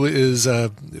 Bryce, who is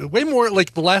way more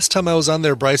the last time I was on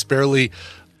there, Bryce barely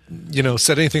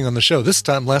said anything on the show. This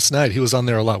time, last night, he was on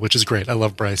there a lot, which is great. I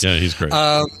love Bryce. Yeah, he's great.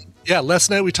 last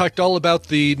night we talked all about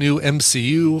the new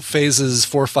MCU phases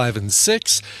 4, 5, and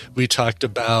 6. We talked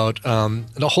about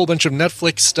a whole bunch of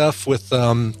Netflix stuff with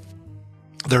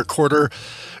their quarter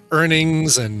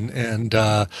earnings and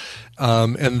their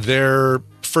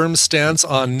firm stance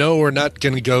on no, we're not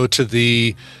going to go to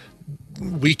the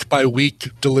week by week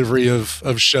delivery of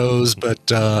shows,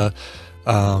 but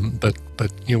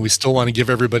we still want to give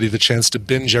everybody the chance to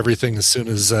binge everything as soon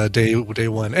as day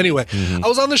one. Anyway, I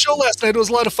was on the show last night. It was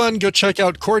a lot of fun. Go check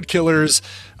out Cord Killers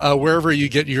wherever you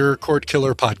get your Cord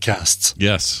Killer podcasts.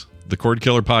 Yes, the Cord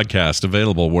Killer podcast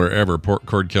available wherever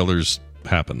Cord Killers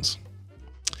happens.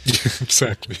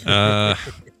 Exactly.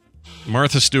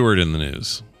 Martha Stewart in the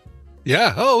news.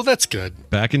 Yeah. Oh, that's good.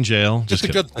 Back in jail. Just a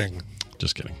good thing.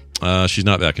 Just kidding. She's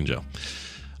not back in jail.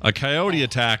 A coyote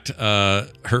attacked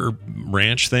her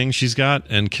ranch thing she's got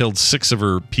and killed 6 of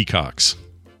her peacocks.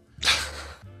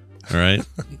 All right?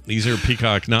 These are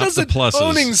peacock, not the pluses.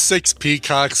 Owning 6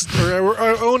 peacocks, or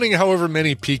owning however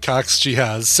many peacocks she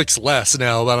has, 6 less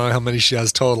now, I don't know how many she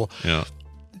has total. Yeah.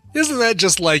 Isn't that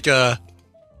just like I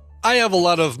have a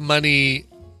lot of money.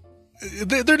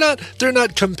 They're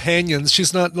not companions.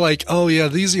 She's not like, oh yeah,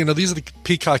 these are the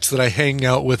peacocks that I hang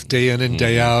out with day in and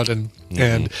day out, and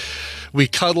we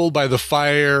cuddle by the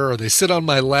fire, or they sit on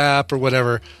my lap, or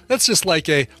whatever. That's just like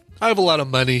I have a lot of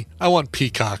money. I want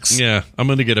peacocks. Yeah, I'm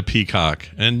going to get a peacock,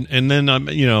 and then I'm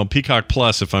Peacock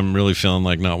Plus if I'm really feeling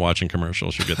like not watching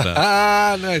commercials. You'll get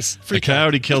that. Nice. A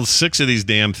coyote killed 6 of these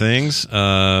damn things.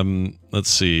 Let's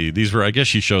see. These were, I guess,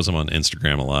 she shows them on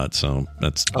Instagram a lot, so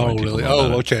that's. Oh really?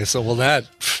 Oh, okay. So that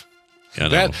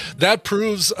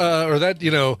proves, or that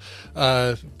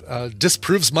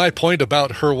disproves my point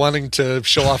about her wanting to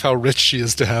show off how rich she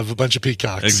is to have a bunch of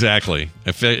peacocks. Exactly.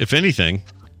 If anything,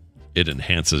 it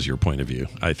enhances your point of view,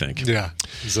 I think. Yeah,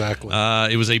 exactly.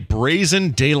 It was a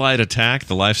brazen daylight attack,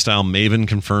 the lifestyle maven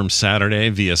confirmed Saturday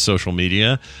via social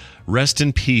media. Rest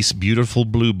in peace, beautiful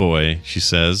blue boy, she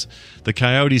says. The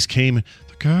coyotes came in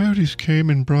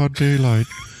broad daylight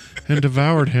and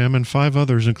devoured him and 5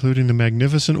 others, including the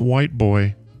magnificent white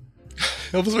boy.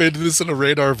 I was waiting to do this in a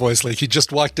radar voice, like he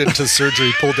just walked into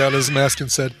surgery, pulled down his mask,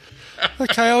 and said, "The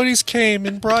coyotes came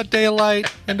in broad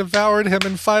daylight and devoured him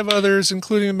and 5 others,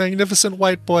 including a magnificent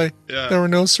white boy. Yeah. There were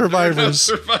no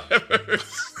survivors."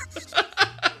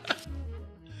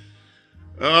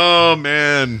 Oh,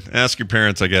 man. Ask your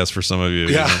parents, I guess, for some of you.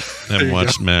 Yeah. Haven't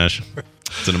watched MASH.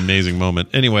 It's an amazing moment.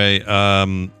 Anyway,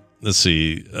 let's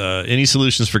see. Any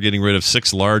solutions for getting rid of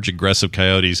 6 large, aggressive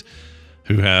coyotes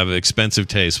who have expensive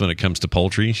taste when it comes to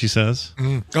poultry, she says.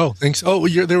 Oh, thanks. Oh,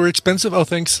 they were expensive? Oh,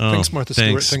 thanks. Thanks, Martha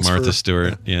Stewart. Thanks Martha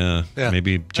Stewart. Yeah.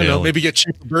 Maybe jail. I don't know, maybe get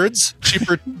cheaper birds.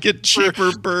 Get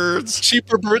cheaper birds.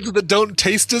 Cheaper birds that don't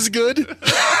taste as good.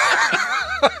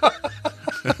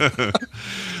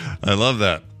 I love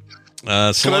that.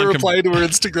 Can I reply to her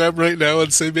Instagram right now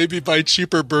and say maybe buy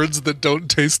cheaper birds that don't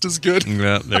taste as good?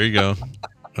 Yeah, there you go.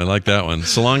 I like that one.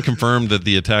 Salon confirmed that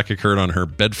the attack occurred on her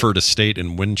Bedford estate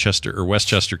in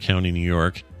Westchester County, New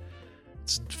York.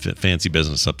 It's fancy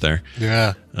business up there.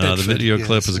 Yeah. The video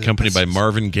clip was accompanied by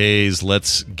Marvin Gaye's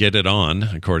 "Let's Get It On,"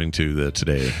 according to the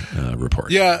Today report.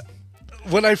 Yeah.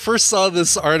 When I first saw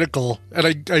this article, and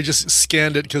I just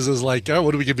scanned it because it was like, oh,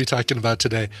 what are we going to be talking about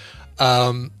today?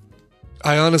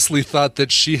 I honestly thought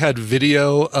that she had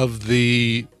video of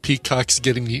the peacocks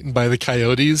getting eaten by the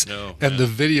coyotes, and the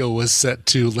video was set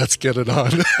to "Let's Get It On."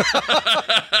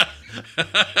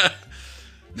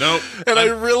 Nope. And I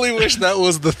really wish that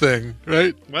was the thing,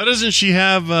 right? Why doesn't she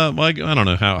have, I don't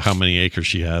know how many acres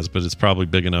she has, but it's probably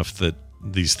big enough that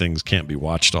these things can't be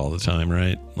watched all the time,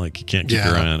 right? Like you can't keep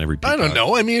your eye on every peacock. I don't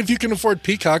know. I mean, if you can afford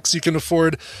peacocks, you can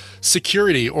afford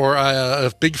security or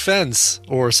a big fence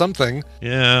or something.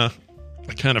 Yeah.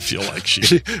 I kind of feel like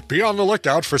she... Be on the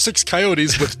lookout for 6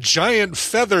 coyotes with giant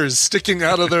feathers sticking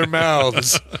out of their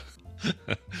mouths.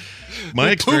 My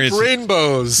experience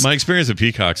with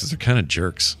peacocks is they're kind of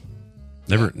jerks.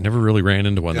 Never really ran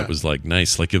into one that was like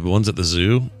nice. Like the ones at the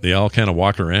zoo, they all kind of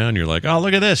walk around. You're like, oh,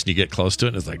 look at this. And you get close to it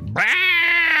and it's like, bah!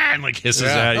 And like hisses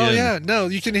at you. Oh, yeah. No,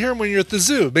 you can hear them when you're at the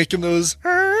zoo making those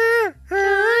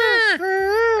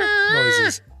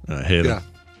noises. I hate them.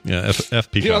 Yeah, F peacocks.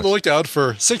 Be on the lookout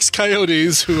for 6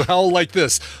 coyotes who howl like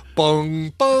this.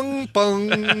 Bong, bong,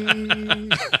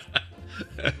 bong.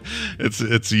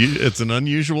 It's an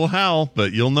unusual howl,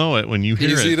 but you'll know it when you hear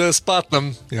it. Easy to spot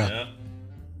them. Yeah.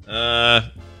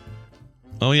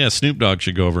 Oh yeah, Snoop Dogg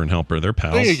should go over and help her. They're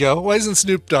pals. There you go. Why isn't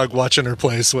Snoop Dogg watching her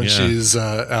place when she's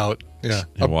out? Yeah,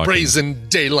 a brazen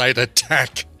daylight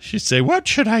attack. She'd say, "What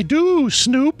should I do,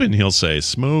 Snoop?" And he'll say,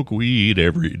 "Smoke weed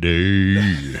every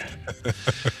day."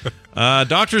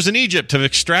 Doctors in Egypt have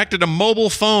extracted a mobile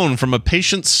phone from a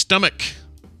patient's stomach.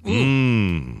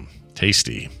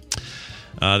 Tasty.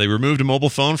 They removed a mobile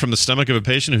phone from the stomach of a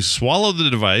patient who swallowed the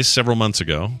device several months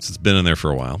ago. So it's been in there for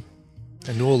a while.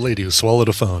 A new old lady who swallowed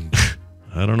a phone.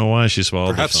 I don't know why she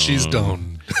swallowed Perhaps the phone. she's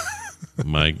stoned.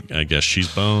 I guess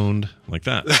she's boned. Like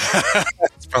that.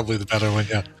 That's probably the better one,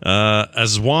 yeah.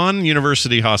 Aswan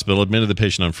University Hospital admitted the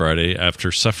patient on Friday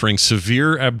after suffering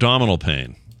severe abdominal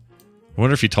pain. I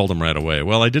wonder if he told him right away.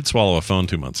 Well, I did swallow a phone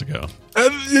 2 months ago.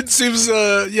 It seems,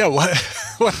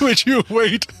 why would you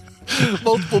wait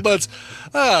multiple months?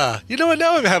 You know what?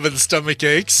 Now I'm having stomach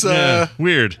aches. Yeah,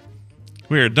 weird.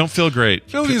 Don't feel great.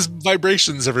 Feel these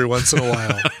vibrations every once in a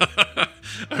while.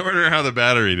 I wonder how the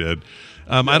battery did.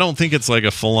 I don't think it's like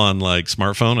a full-on like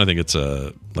smartphone. I think it's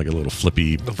like a little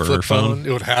flippy Burper phone.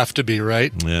 It would have to be,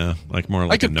 right? Yeah, like more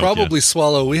like I could a Nokia. probably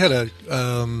swallow. We had a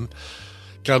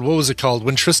God, what was it called?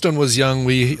 When Tristan was young,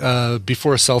 we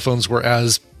before cell phones were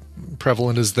as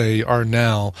prevalent as they are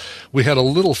now, we had a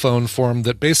little phone form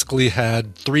that basically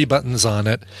had 3 buttons on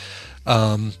it.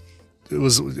 It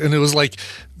was like,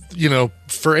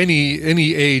 for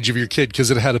any age of your kid,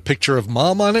 because it had a picture of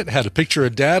mom on it, had a picture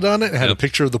of dad on it, had a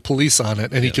picture of the police on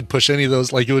it, and he could push any of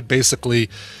those. Like, it would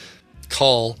basically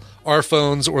call our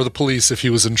phones or the police if he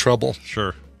was in trouble.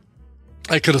 Sure.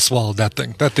 I could have swallowed that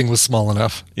thing. That thing was small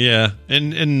enough. Yeah,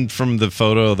 and from the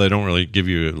photo, they don't really give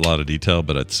you a lot of detail,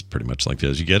 but it's pretty much like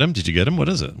this. Did you get him? What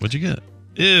is it? What'd you get?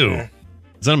 Ew.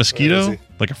 Is that a mosquito?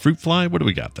 Like a fruit fly? What do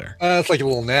we got there? It's like a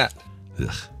little gnat.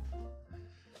 Ugh.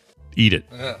 Eat it.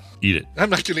 Eat it. I'm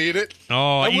not going to eat it.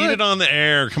 Oh, eat it on the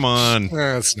air. Come on.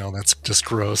 That's just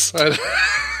gross.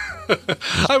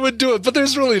 I would do it, but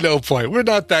there's really no point. We're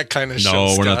not that kind of show.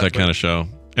 No, we're not that kind of show.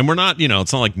 And we're not,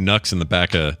 it's not like Nux in the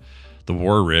back of the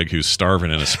war rig who's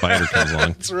starving and a spider comes along.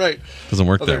 That's right. Doesn't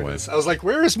work that way. I was like,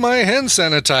 where's my hand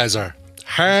sanitizer?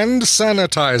 Hand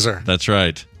sanitizer. That's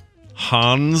right.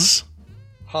 Hans.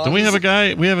 Don't we have a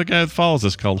guy? We have a guy that follows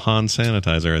us called Hans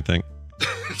Sanitizer, I think.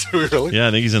 Do we really? Yeah,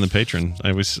 I think he's in the Patreon. I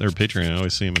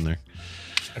always see him in there.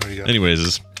 There we go.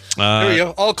 Anyways, there we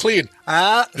go. All clean. See,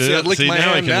 I'd lick my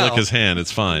hand now I can lick his hand.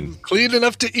 It's fine. Clean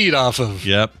enough to eat off of.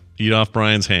 Yep. Eat off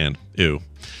Brian's hand. Ew.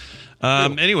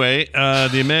 Anyway,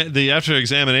 after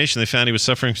examination, they found he was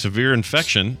suffering severe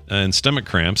infection and stomach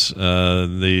cramps.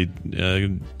 They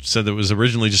said that it was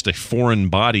originally just a foreign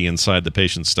body inside the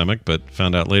patient's stomach, but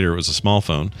found out later it was a small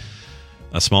phone.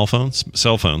 A small phone?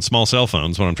 Cell phone. Small cell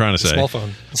phone is what I'm trying to say. A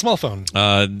small phone.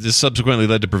 This subsequently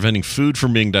led to preventing food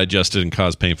from being digested and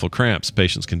caused painful cramps. The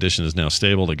patient's condition is now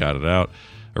stable. They got it out.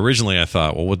 Originally, I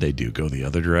thought, well, what'd they do? Go the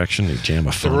other direction? They jam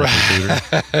a phone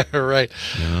computer? Right.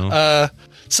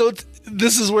 So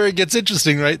this is where it gets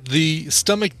interesting, right? The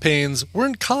stomach pains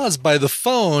weren't caused by the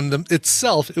phone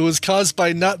itself. It was caused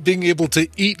by not being able to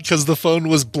eat because the phone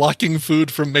was blocking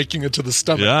food from making it to the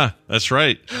stomach. Yeah, that's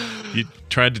right. You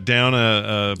tried to down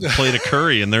a plate of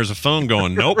curry and there's a phone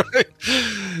going, nope. Right.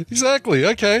 Exactly.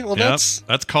 Okay. Well, that's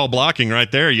call blocking right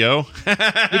there, yo.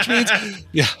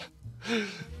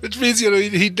 Which means,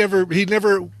 he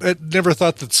never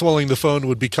thought that swallowing the phone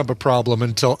would become a problem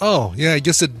until, I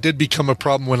guess it did become a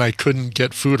problem when I couldn't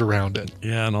get food around it.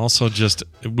 Yeah, and also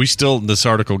this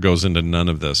article goes into none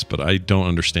of this, but I don't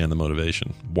understand the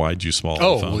motivation. Why'd you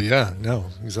swallow the phone? Well, yeah, no,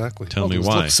 exactly. Tell me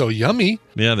why. Looks so yummy.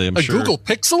 Yeah, a Google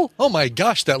Pixel? Oh my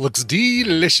gosh, that looks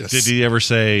delicious. Did he ever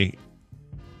say?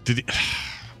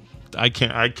 I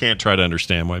can't try to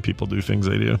understand why people do things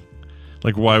they do.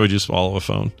 Like, why would you swallow a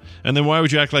phone? And then why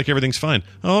would you act like everything's fine?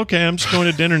 Oh, okay, I'm just going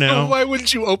to dinner now. Why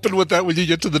wouldn't you open with that when you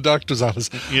get to the doctor's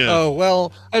office? Yeah. Oh,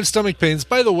 well, I have stomach pains.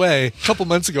 By the way, a couple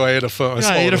months ago, I had a phone.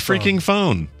 I ate a freaking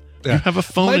phone. Yeah. You have a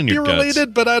phone in your guts. Might be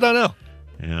related, but I don't know.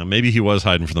 Yeah, maybe he was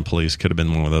hiding from the police. Could have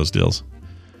been one of those deals.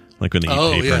 Like when they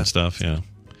eat paper and stuff, yeah.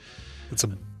 It's a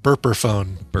Burper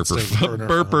phone. Burper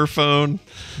phone.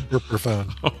 Burper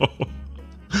phone.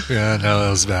 Yeah, no, that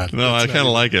was bad. No, I kind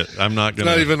of like it. I'm not going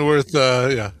to. Not even worth,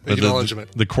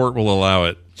 acknowledgement. The court will allow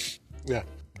it. Yeah.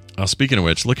 Speaking of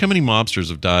which, look how many mobsters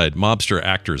have died. Mobster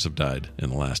actors have died in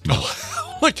the last month.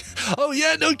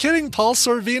 No kidding. Paul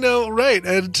Sorvino, right.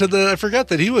 And I forgot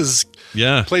that he was,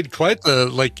 played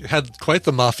had quite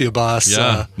the mafia boss.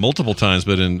 Yeah, multiple times,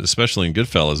 but especially in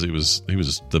Goodfellas, he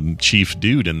was the chief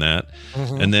dude in that.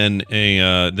 Mm-hmm. And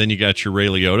then you got your Ray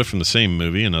Liotta from the same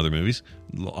movie and other movies,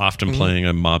 often playing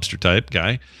a mobster type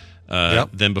guy.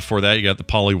 Then before that, you got the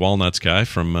Paulie Walnuts guy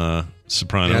from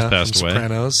Sopranos passed away.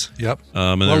 Sopranos, yep.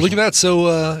 Look at that.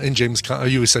 So, in James Caan,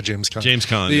 you said James Caan. James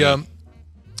Caan.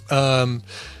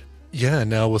 Yeah,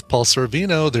 now with Paul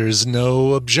Sorvino, there's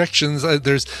no objections.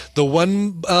 There's the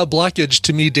one blockage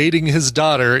to me dating his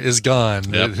daughter is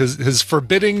gone. Yep. His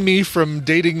forbidding me from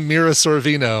dating Mira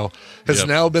Sorvino has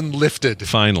now been lifted.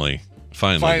 Finally.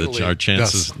 Our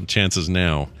chances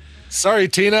now. Sorry,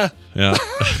 Tina. Yeah.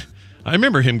 I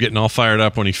remember him getting all fired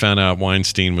up when he found out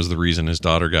Weinstein was the reason his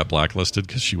daughter got blacklisted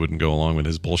because she wouldn't go along with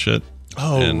his bullshit.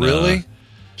 Oh, really?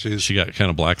 She got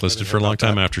kind of blacklisted for a long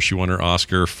time after she won her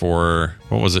Oscar for,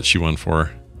 what was it she won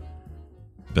for?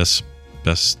 Best.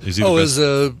 It was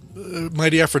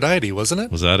Mighty Aphrodite, wasn't it?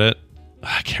 Was that it?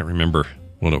 I can't remember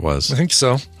what it was. I think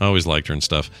so. I always liked her and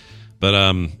stuff. But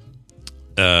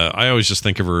I always just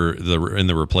think of her in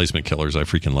The Replacement Killers. I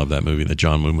freaking love that movie, the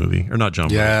John Woo movie. Or not John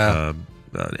Woo.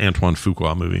 Antoine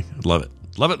Fuqua movie. Love it.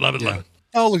 Love it.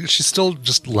 Oh, look, she's still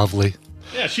just lovely.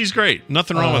 Yeah, she's great.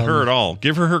 Nothing wrong with her at all.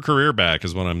 Give her career back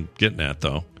is what I'm getting at,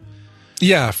 though.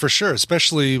 Yeah, for sure.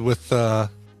 Especially with the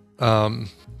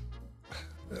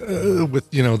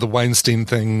Weinstein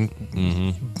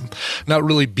thing, not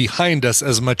really behind us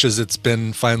as much as it's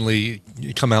been finally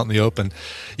come out in the open.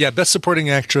 Yeah, Best Supporting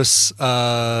Actress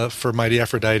for Mighty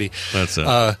Aphrodite. That's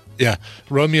it. Yeah,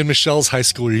 Romeo and Michelle's high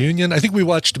school reunion. I think we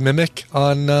watched Mimic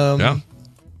on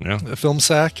Film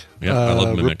Sack. Yeah, I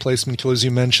love Mimic. Replacement Killers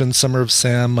you mentioned. Summer of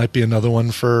Sam might be another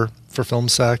one for Film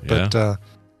Sack. But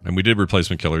and we did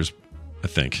Replacement Killers, I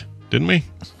think, didn't we?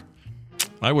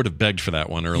 I would have begged for that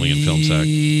one early in Film Sack.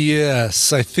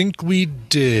 Yes, I think we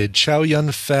did. Chow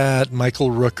Yun-Fat,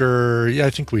 Michael Rooker. Yeah, I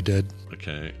think we did.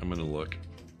 Okay, I'm going to look.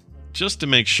 Just to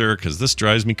make sure, because this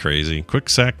drives me crazy.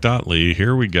 Quicksack.ly,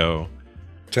 here we go.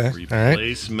 Okay,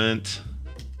 Replacement.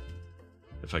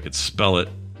 If I could spell it.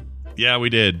 Yeah, we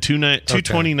did.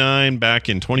 229 back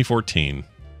in 2014.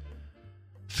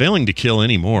 Failing to kill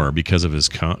any more because of his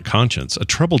conscience, a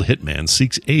troubled hitman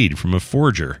seeks aid from a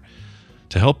forger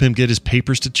to help him get his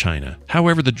papers to China.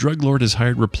 However, the drug lord has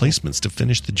hired replacements to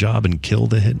finish the job and kill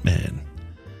the hitman.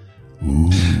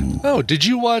 Ooh. Oh, did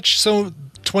you watch? So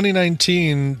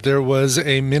 2019, there was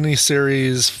a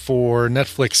miniseries for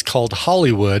Netflix called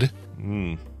Hollywood.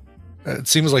 It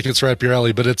seems like it's right up your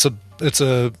alley, but it's a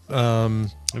I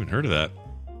haven't heard of that.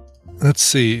 Let's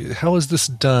see. How is this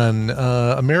done?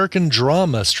 American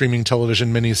drama streaming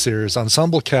television miniseries.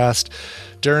 Ensemble cast: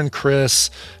 Darren Criss,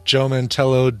 Joe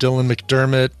Mantello, Dylan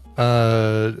McDermott,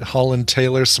 Holland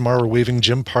Taylor, Samara Weaving,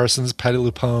 Jim Parsons, Patti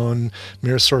LuPone,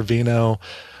 Mira Sorvino.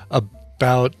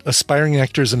 About aspiring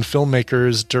actors and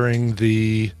filmmakers during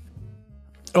the...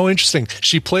 Oh, interesting.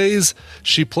 She plays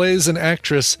an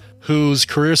actress whose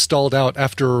career stalled out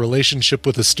after a relationship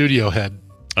with a studio head.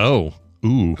 Oh.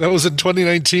 Ooh. That was in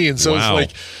 2019. So wow.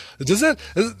 It's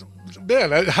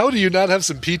man, how do you not have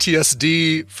some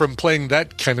PTSD from playing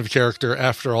that kind of character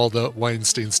after all the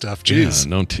Weinstein stuff? Jeez.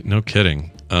 Yeah, no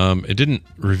kidding. It didn't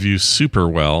review super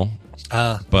well,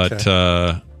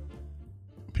 but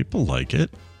people like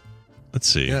it. Let's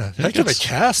see. Yeah, heck of a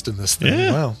cast in this thing.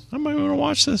 Yeah, wow. I might want to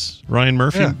watch this. Ryan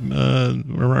Murphy,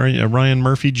 Ryan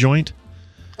Murphy joint.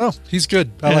 Oh, he's good.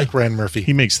 I like Ryan Murphy.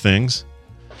 He makes things.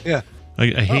 Yeah. I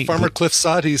hate Farmer Cliff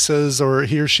Soddy says, or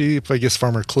he or she, I guess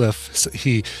Farmer Cliff,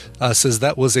 he says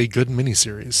that was a good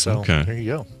miniseries. So there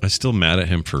you go. I'm still mad at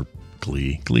him for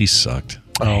Glee. Glee sucked.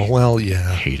 Oh, well,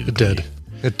 yeah. Hated it. Glee. Did.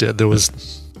 It did. There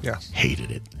was,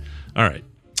 Hated it. All right.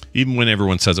 Even when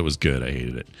everyone says it was good, I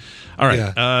hated it. All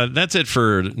right. That's it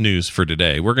for news for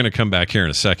today. We're going to come back here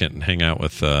in a second and hang out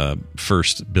with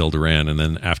first Bill Duran and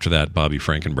then after that, Bobby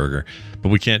Frankenberger. But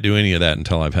we can't do any of that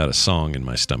until I've had a song in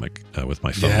my stomach with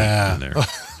my phone in there.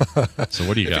 So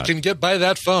what do you got? If you can get by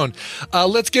that phone.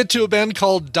 Let's get to a band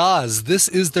called Dawes. This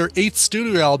is their 8th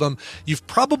studio album. You've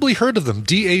probably heard of them,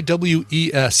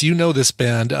 Dawes. You know this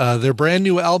band. Their brand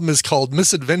new album is called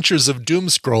Misadventures of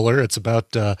Doomscroller. It's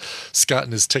about Scott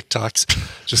and his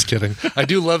TikToks. Just kidding. I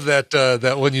do love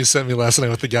that one you sent me last night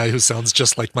with the guy who sounds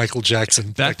just like Michael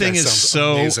Jackson. That thing is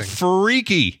so amazing.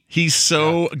 Freaky. He's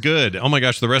so good. Oh my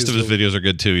gosh, the rest of his videos are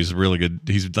good too. He's really good.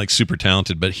 He's like super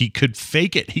talented, but he could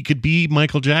fake it. He could be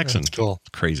Michael Jackson. That's cool.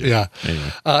 Crazy. Yeah.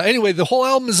 Anyway, the whole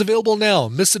album is available now.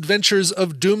 Misadventures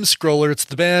of Doomscroller. It's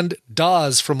the band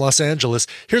Dawes from Los Angeles.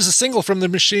 Here's a single from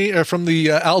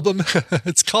the album.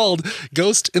 It's called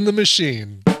Ghost in the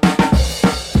Machine.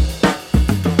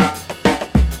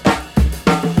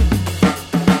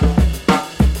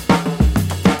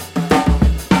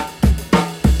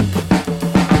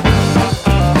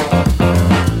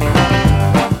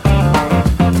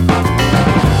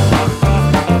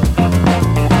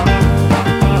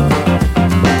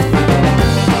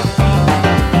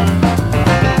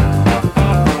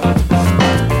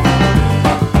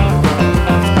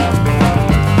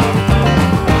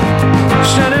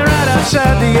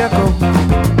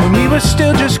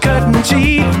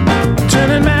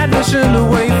 Spinning madness into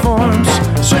waveforms,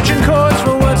 searching chords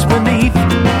for what's beneath.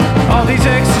 All these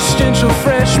existential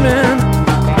freshmen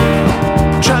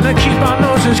trying to keep our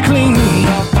noses clean.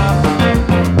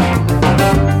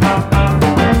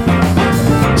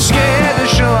 Scared to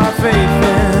show our faith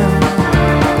in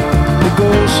the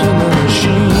ghost in the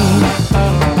machine.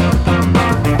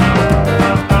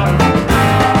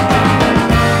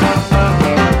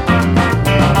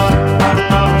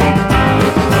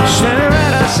 Standing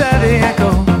right outside the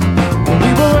echo when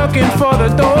we were working for the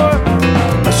door,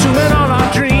 assuming all our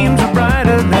dreams were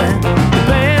brighter than the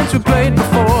bands we played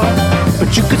before.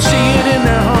 But you could see it in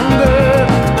their hunger,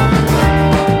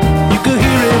 you could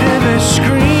hear it in their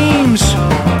screams.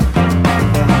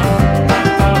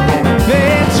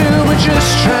 They too were just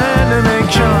trying to make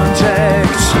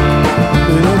contact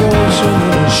with a voice in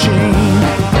the machine.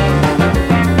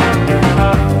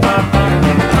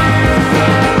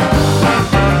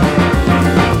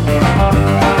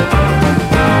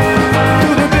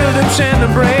 Through the build-ups and the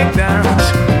breakdowns,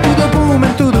 through the boom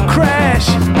and through the crash,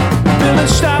 building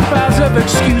stockpiles of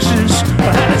excuses,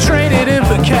 or how to trade it in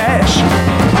for cash.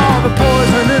 All the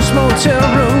poisonous motel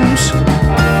rooms,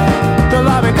 the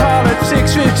lobby call at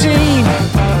 6:15.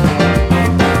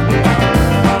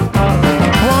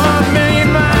 1 million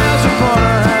miles upon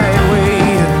a highway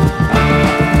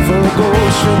for a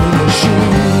ghost in the machine.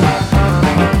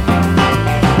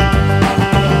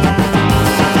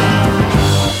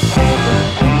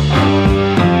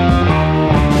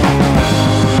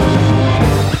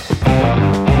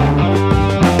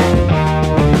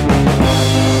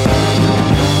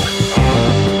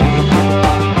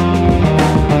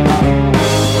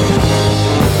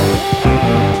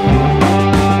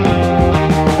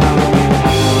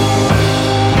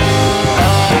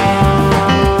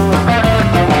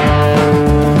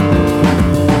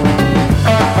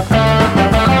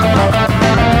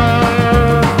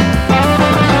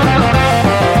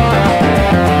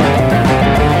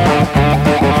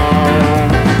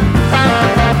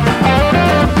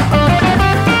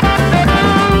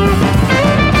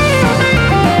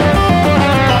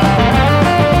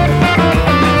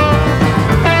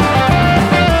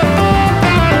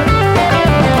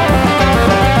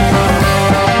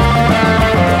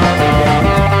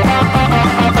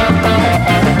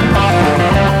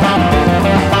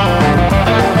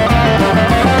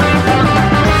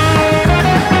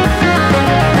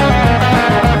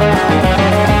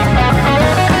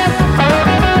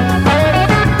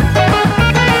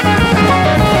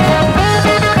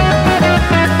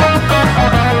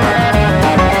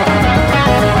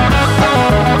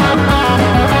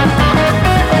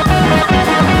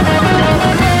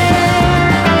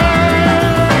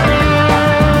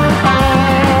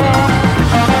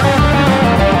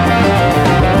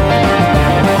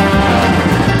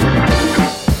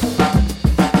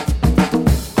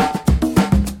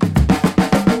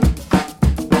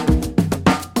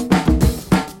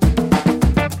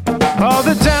 All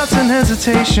the doubts and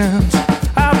hesitations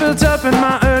I built up in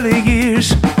my early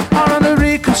years are under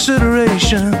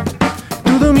reconsideration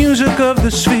through the music of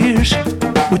the spheres,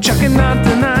 which I cannot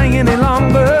deny any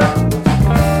longer.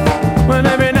 When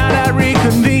every night I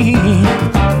reconvene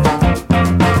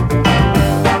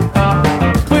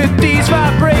with these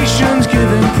vibrations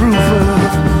giving proof of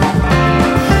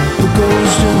the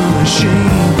ghost in the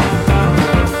machine.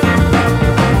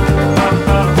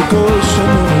 The ghost in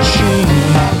the machine.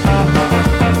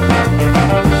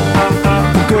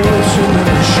 Ghost in the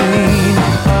machine.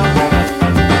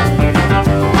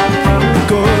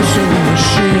 Ghost in the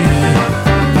machine.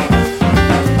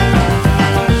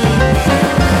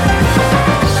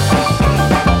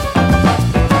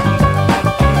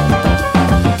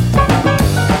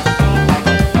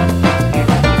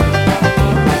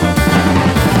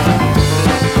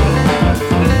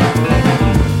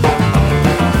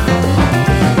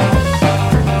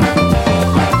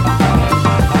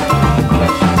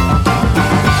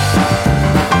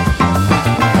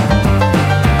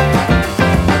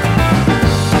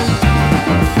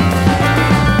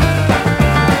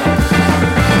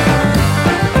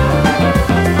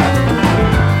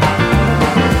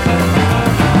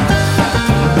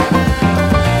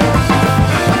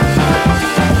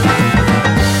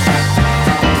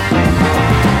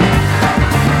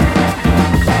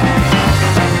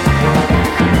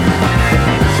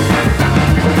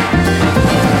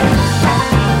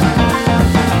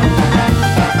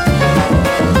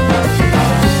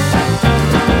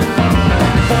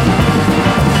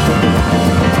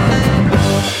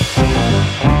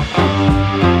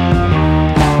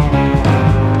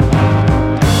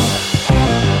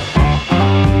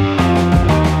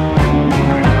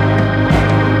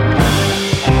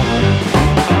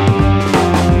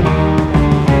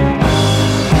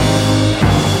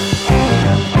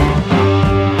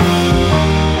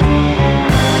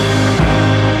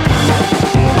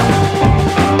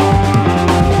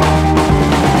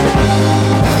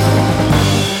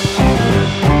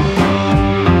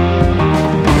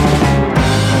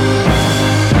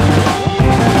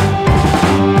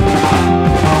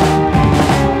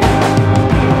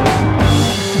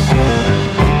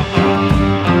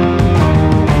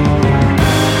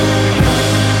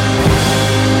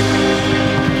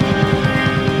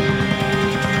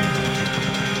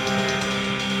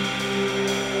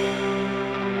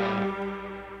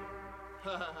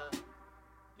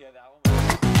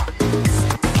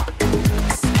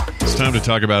 Time to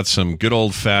talk about some good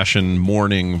old-fashioned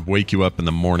morning,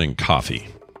 wake-you-up-in-the-morning coffee.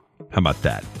 How about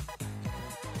that?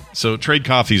 So Trade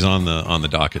Coffee's on the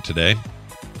docket today,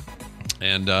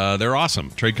 and they're awesome.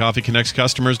 Trade Coffee connects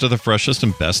customers to the freshest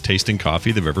and best-tasting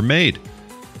coffee they've ever made.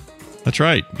 That's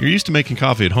right. You're used to making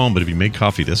coffee at home, but have you made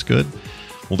coffee this good?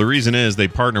 Well, the reason is they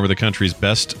partner with the country's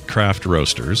best craft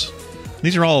roasters.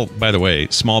 These are all, by the way,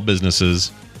 small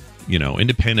businesses,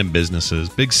 independent businesses,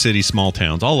 big cities, small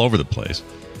towns, all over the place.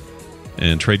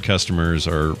 And trade customers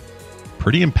are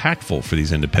pretty impactful for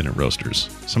these independent roasters.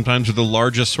 Sometimes they're the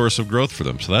largest source of growth for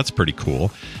them, so that's pretty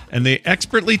cool. And they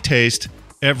expertly taste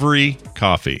every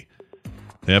coffee.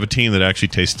 They have a team that actually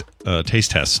taste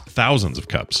tests thousands of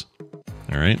cups.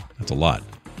 All right? That's a lot.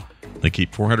 They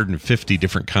keep 450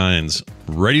 different kinds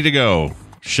ready to go,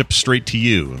 shipped straight to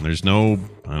you. And there's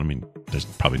there's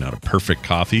probably not a perfect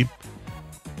coffee,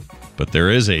 but there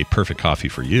is a perfect coffee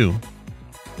for you,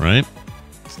 right?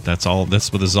 That's what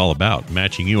this is all about,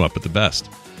 matching you up with the best.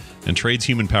 And Trade's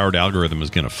human-powered algorithm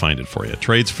is going to find it for you.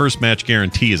 Trade's first match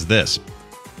guarantee is this.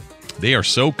 They are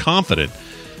so confident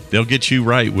they'll get you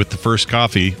right with the first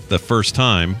coffee the first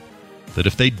time that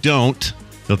if they don't,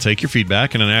 they'll take your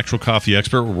feedback and an actual coffee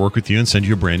expert will work with you and send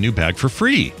you a brand new bag for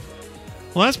free.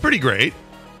 Well, that's pretty great.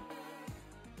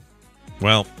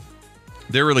 Well,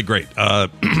 they're really great.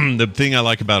 The thing I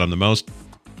like about them the most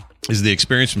is the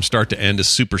experience from start to end is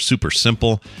super, super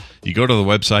simple. You go to the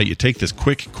website, you take this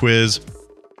quick quiz.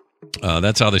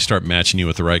 That's how they start matching you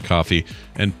with the right coffee.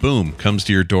 And boom, comes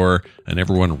to your door and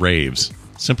everyone raves.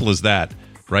 Simple as that.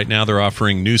 Right now, they're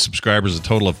offering new subscribers a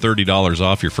total of $30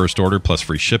 off your first order plus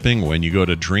free shipping when you go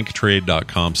to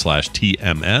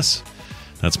drinktrade.com/TMS.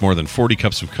 That's more than 40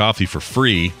 cups of coffee for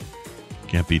free.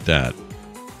 Can't beat that.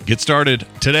 Get started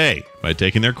today by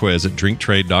taking their quiz at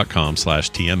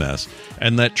drinktrade.com/TMS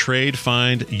and let Trade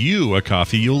find you a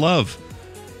coffee you'll love.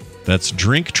 That's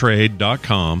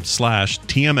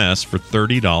drinktrade.com/TMS for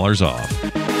 $30 off.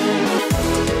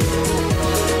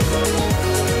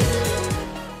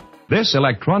 This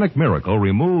electronic miracle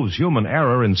removes human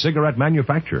error in cigarette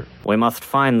manufacture. We must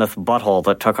find this butthole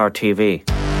that took our TV.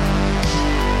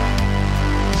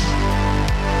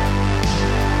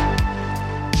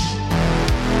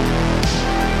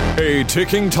 A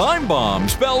ticking time bomb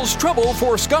spells trouble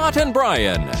for Scott and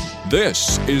Brian.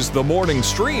 This is the morning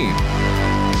stream.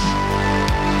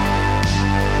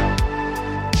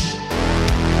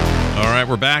 All right,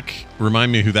 we're back.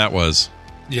 Remind me who that was.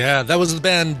 Yeah, that was the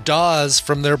band Dawes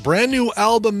from their brand new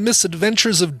album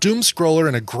Misadventures of Doomscroller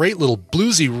and a great little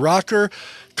bluesy rocker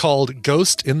called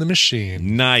Ghost in the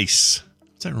Machine. Nice.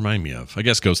 What's that remind me of? I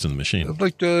guess Ghost in the Machine.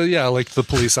 Like the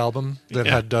Police album that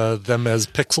had them as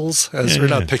pixels,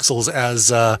 not pixels,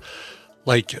 as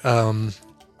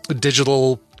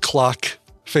digital clock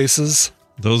faces.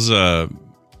 Those they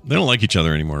don't like each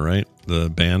other anymore, right? The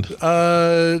band.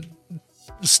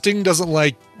 Sting doesn't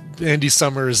like Andy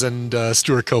Summers and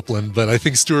Stuart Copeland, but I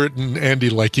think Stuart and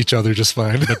Andy like each other just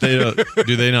fine. But do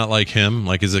they not like him?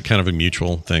 Like, is it kind of a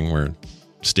mutual thing where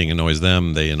Sting annoys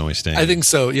them, they annoy Sting? I think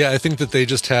so. Yeah, I think that they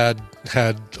just had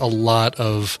a lot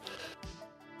of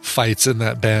fights in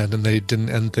that band, and they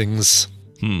didn't end things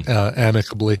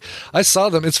amicably. I saw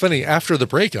them. It's funny, after the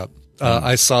breakup,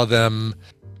 I saw them.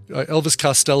 Elvis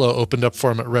Costello opened up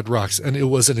for them at Red Rocks, and it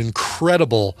was an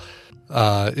incredible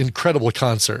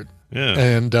concert. Yeah.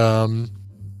 And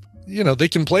they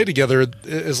can play together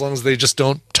as long as they just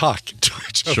don't talk to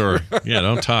each other. Sure. Yeah,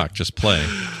 don't talk, just play.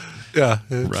 Yeah,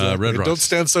 Red Rocks. Don't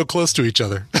stand so close to each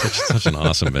other. Such an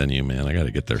awesome venue, man. I got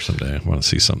to get there someday. I want to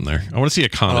see something there. I want to see a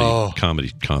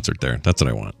comedy concert there. That's what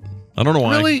I want. I don't know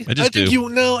why. Really? I just do.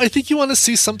 I think you want to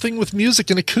see something with music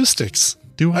and acoustics.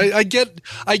 Do I? I get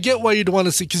why you'd want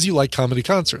to see, because you like comedy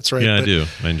concerts, right? Yeah, but I do.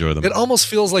 I enjoy them. It almost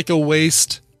feels like a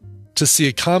waste to see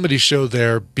a comedy show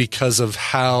there because of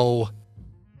how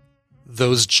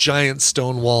those giant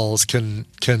stone walls can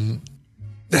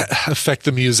affect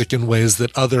the music in ways that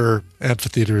other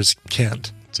amphitheaters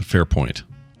can't. It's a fair point.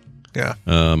 Yeah.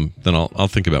 Then I'll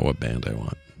think about what band I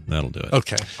want. That'll do it.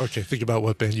 Okay. Think about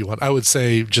what band you want. I would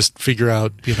say just figure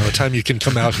out, a time you can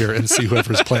come out here and see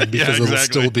whoever's playing, because it'll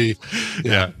still be.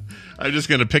 Yeah. I'm just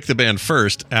going to pick the band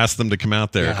first, ask them to come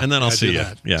out there, and then I'll see you.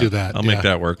 Yeah, do that. I'll make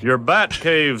that work. Your bat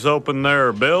cave's open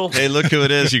there, Bill. Hey, look who it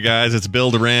is, you guys. It's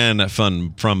Bill Duran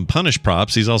from Punish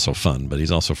Props. He's also fun, but he's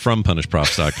also from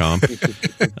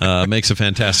punishprops.com. Makes a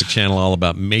fantastic channel all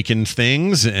about making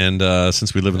things. And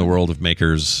since we live in the world of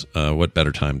makers, what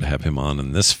better time to have him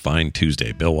on this fine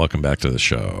Tuesday? Bill, welcome back to the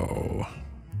show.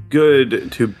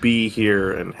 Good to be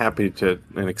here and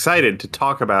excited to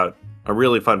talk about a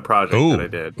really fun project that I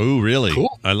did. Oh, really?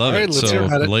 Cool. I love it. Let's So hear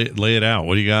about it. lay it out.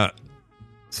 What do you got?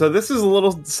 So this is a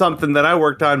little something that I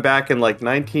worked on back in like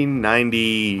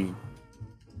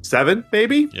 1997,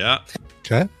 maybe? Yeah.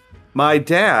 Okay. My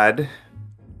dad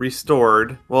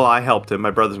restored, well, I helped him,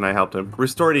 my brothers and I helped him,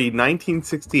 restored a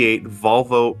 1968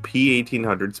 Volvo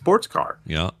P1800 sports car.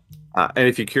 Yeah. And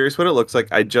if you're curious what it looks like,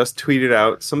 I just tweeted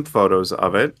out some photos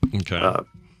of it. Okay.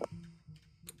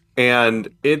 And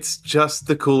it's just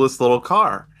the coolest little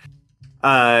car.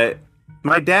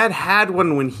 My dad had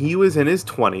one when he was in his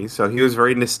 20s, so he was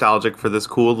very nostalgic for this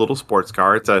cool little sports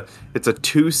car. It's a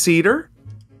 2-seater.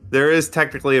 There is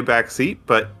technically a back seat,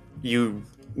 but you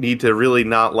need to really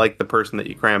not like the person that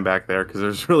you cram back there because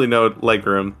there's really no leg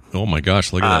room. Oh my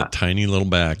gosh, look at that tiny little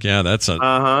back. Yeah, that's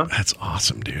that's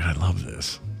awesome, dude. I love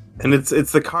this. And it's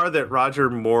the car that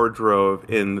Roger Moore drove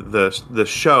in the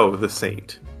show The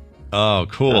Saint. Oh,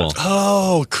 cool.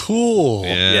 Oh, cool.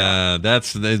 Yeah,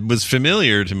 that was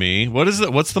familiar to me.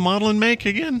 What's the model and make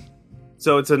again?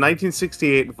 So it's a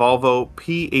 1968 Volvo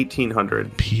P1800.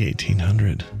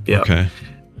 P1800. Yeah. Okay.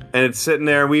 And it's sitting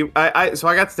there. So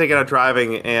I got to take it out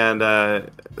driving,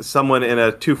 and someone in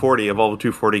a 240, a Volvo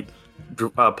 240,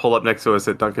 pull up next to us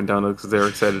at Dunkin' Donuts because they were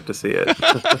excited to see it.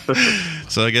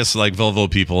 So I guess like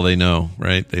Volvo people, they know,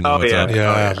 right? They know what's up.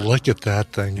 Yeah, look at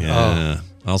that thing. Yeah. Oh.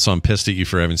 Also, I'm pissed at you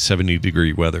for having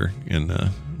 70-degree weather in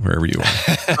wherever you are.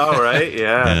 Oh, right?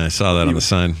 Yeah. Yeah, I saw that on the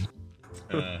sign.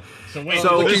 So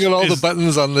looking at all the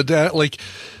buttons on the like,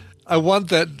 I want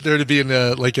there to be an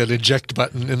eject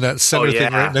button in that center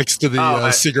thing right next to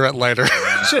the cigarette lighter.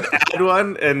 I should add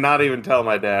one and not even tell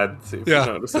my dad. See if he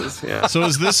notices. Yeah. So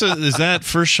is that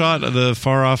first shot of the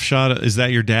far off shot? Is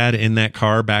that your dad in that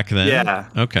car back then? Yeah.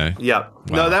 Okay. Yep.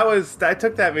 Wow. No, I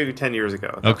took that maybe 10 years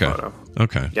ago. Okay. Photo.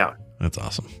 Okay. Yeah. That's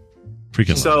awesome.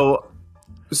 Freaking. So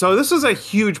this was a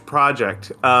huge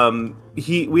project.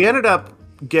 We ended up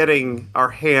getting our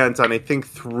hands on, I think,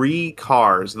 3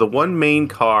 cars, the one main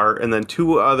car and then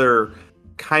 2 other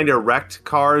kind of wrecked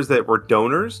cars that were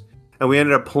donors. And we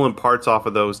ended up pulling parts off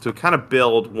of those to kind of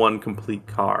build one complete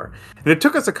car. And it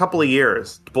took us a couple of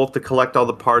years, both to collect all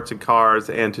the parts and cars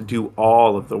and to do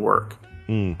all of the work.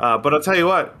 But I'll tell you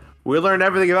what, we learned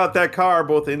everything about that car,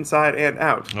 both inside and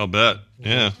out. I'll bet.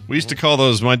 Yeah. We used to call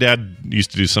those, my dad used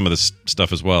to do some of this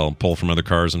stuff as well, pull from other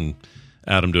cars and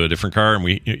add them to a different car. And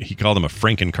he called them a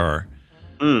Franken car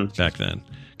back then.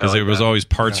 Because there was always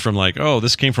parts from like, oh,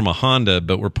 this came from a Honda,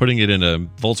 but we're putting it in a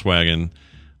Volkswagen.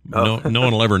 No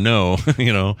one will ever know,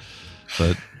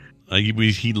 But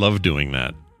he loved doing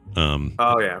that.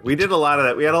 Oh yeah, we did a lot of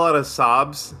that. We had a lot of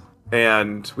Saabs,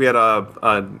 and we had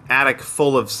an attic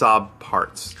full of Saab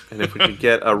parts. And if we could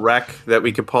get a wreck that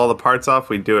we could pull the parts off,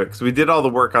 we'd do it because we did all the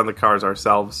work on the cars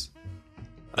ourselves.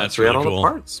 That's we really had all cool. The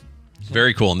parts.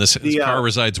 Very cool. And this car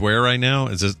resides where right now?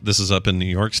 This is up in New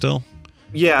York still?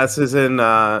 Yeah, this is in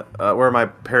where my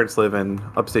parents live in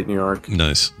upstate New York.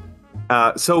 Nice.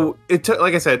 So it took,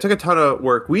 like I said, it took a ton of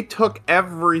work. We took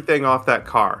everything off that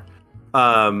car.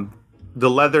 The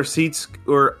leather seats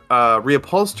were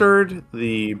reupholstered.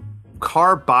 The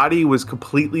car body was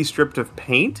completely stripped of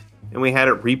paint, and we had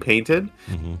it repainted.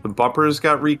 Mm-hmm. The bumpers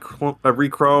got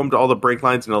re-chromed. All the brake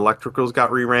lines and electricals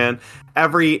got reran.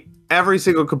 Every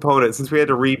single component, since we had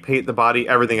to repaint the body,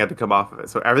 everything had to come off of it.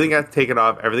 So everything got taken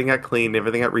off, everything got cleaned,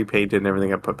 everything got repainted, and everything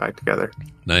got put back together.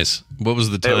 Nice. What was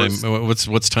the time?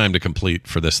 What's time to complete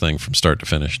for this thing from start to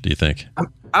finish, do you think?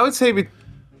 I would say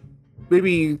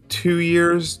maybe 2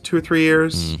 years, 2 or 3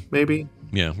 years, maybe.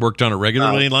 Yeah, worked on it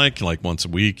regularly, like once a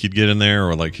week you'd get in there,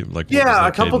 or like yeah,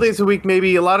 a couple days a week,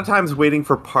 maybe. A lot of times waiting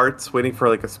for parts, waiting for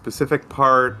like a specific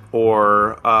part,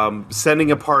 or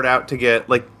sending a part out to get,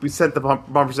 like, we sent the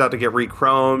bumpers out to get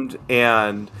re-chromed,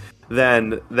 and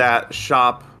then that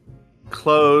shop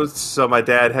closed, so my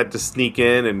dad had to sneak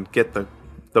in and get the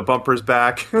bumpers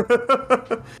back.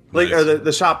 Nice. Or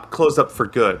the shop closed up for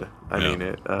good. I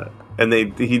mean, and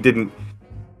he didn't.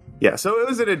 Yeah, so it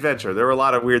was an adventure. There were a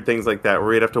lot of weird things like that where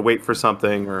we'd have to wait for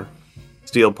something or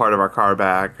steal part of our car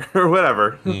back or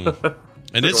whatever.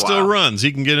 And it still runs.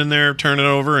 You can get in there, turn it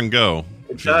over, and go.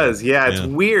 It does. Yeah, it's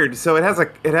weird. So it has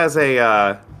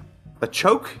a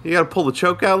choke. You got to pull the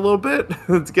choke out a little bit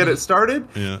to get it started.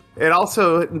 Yeah. It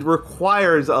also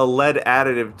requires a lead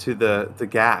additive to the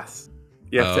gas.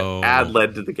 You have to add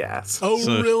lead to the gas. Oh,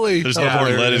 so really? There's no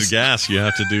more leaded gas you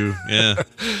have to do. Yeah.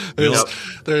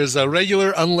 There's a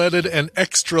regular, unleaded, and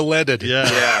extra leaded.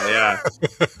 Yeah.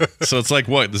 So it's like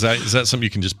what? Is that something you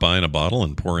can just buy in a bottle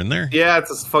and pour in there? Yeah,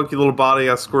 it's a funky little bottle.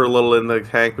 You squirt a little in the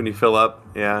tank when you fill up.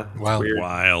 Yeah. Wow. Weird.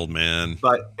 Wild, man.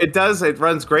 But it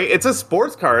runs great. It's a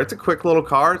sports car. It's a quick little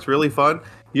car. It's really fun.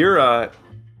 Your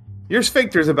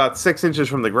sphincter's about 6 inches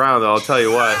from the ground, though, I'll tell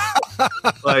you what.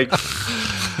 Like...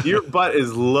 your butt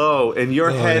is low and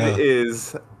your head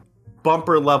is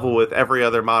bumper level with every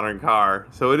other modern car.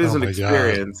 So it is an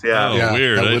experience. Oh,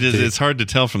 weird. It's hard to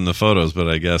tell from the photos, but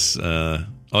I guess. And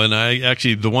I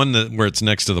actually, the one where it's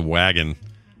next to the wagon,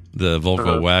 the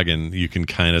Volvo wagon, you can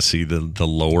kind of see the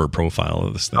lower profile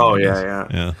of this thing. Oh,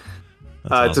 yeah.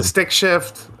 It's awesome. a stick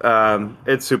shift.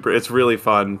 It's really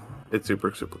fun. It's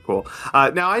super, super cool.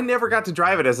 Now, I never got to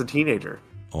drive it as a teenager.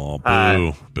 Oh,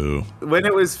 boo. When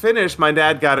it was finished, my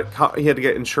dad he had to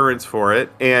get insurance for it,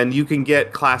 and you can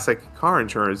get classic car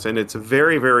insurance, and it's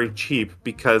very, very cheap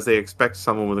because they expect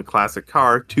someone with a classic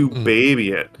car to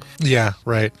baby it. Yeah,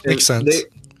 right. Makes sense.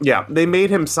 They made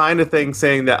him sign a thing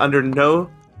saying that under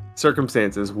no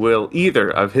circumstances will either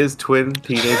of his twin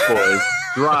teenage boys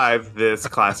drive this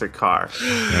classic car.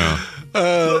 Yeah.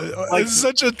 It's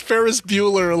such a Ferris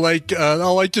Bueller,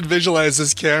 all I can visualize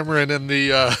is Cameron and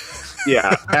the...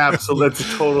 Yeah, absolutely.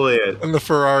 That's totally it. And the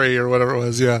Ferrari or whatever it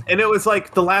was, yeah. And it was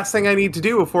like, the last thing I need to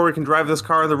do before we can drive this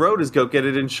car on the road is go get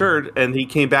it insured. And he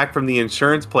came back from the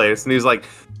insurance place and he was like,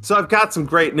 so I've got some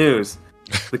great news.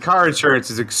 The car insurance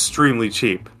is extremely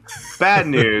cheap. Bad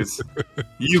news,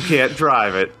 you can't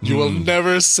drive it. You will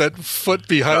never set foot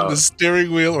behind the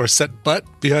steering wheel or set butt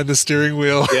behind the steering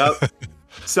wheel. Yep.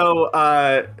 So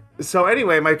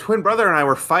anyway, my twin brother and I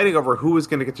were fighting over who was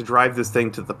going to get to drive this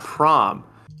thing to the prom.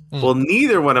 Well,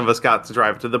 neither one of us got to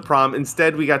drive to the prom.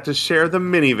 Instead, we got to share the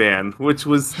minivan, which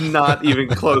was not even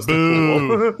close to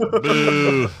cool.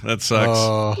 Boo. That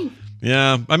sucks.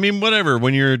 Yeah, I mean, whatever.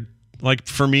 When you're like,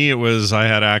 for me, it was I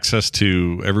had access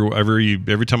to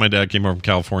every time my dad came over from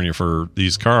California for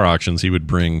these car auctions, he would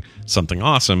bring something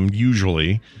awesome,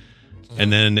 usually,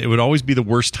 and then it would always be the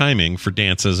worst timing for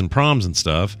dances and proms and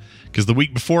stuff because the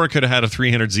week before I could have had a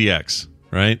 300ZX,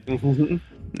 right?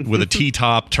 With a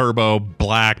T-top, turbo,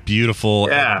 black, beautiful,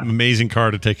 amazing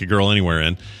car to take a girl anywhere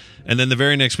in. And then the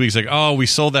very next week, it's like, oh, we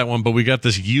sold that one, but we got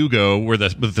this Yugo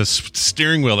with the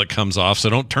steering wheel that comes off, so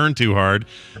don't turn too hard.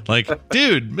 Like,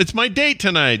 dude, it's my date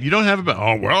tonight. You don't have a...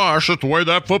 Oh, well, that's just the way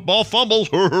that football fumbles.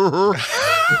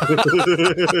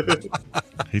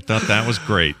 He thought that was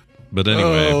great. But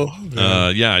anyway,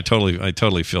 I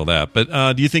totally feel that.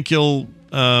 But do you think you'll...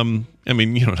 I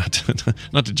mean,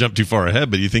 not to jump too far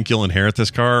ahead, but you think you'll inherit this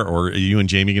car, or are you and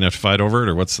Jamie gonna have to fight over it,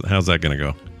 or how's that gonna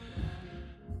go?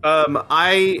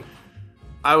 I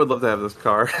would love to have this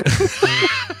car.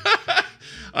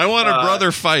 I want a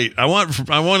brother fight. I want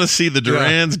to see the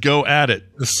Durans go at it.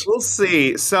 We'll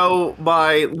see. So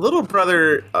my little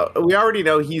brother, we already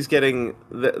know he's getting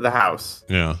the house.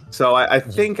 Yeah. So I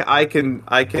think I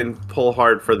can pull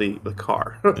hard for the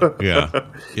car. Yeah.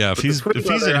 If he's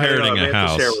inheriting a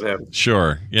house,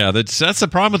 sure. Yeah. That's the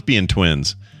problem with being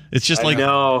twins. It's just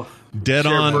dead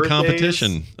on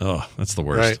competition. Oh, that's the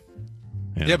worst. Right.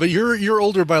 Yeah, but you're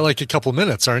older by like a couple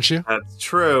minutes, aren't you? That's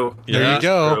true. There you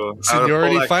go.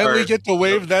 Seniority. Finally get to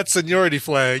wave that seniority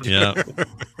flag. Yeah.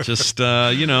 Just,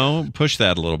 push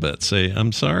that a little bit. Say,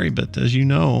 I'm sorry, but as you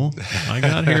know, I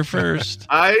got here first.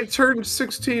 I turned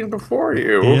 16 before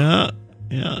you. Yeah.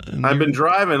 I've been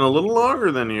driving a little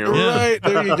longer than you. Yeah. Right.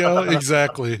 There you go.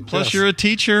 Exactly. Plus, you're a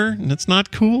teacher, and it's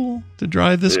not cool to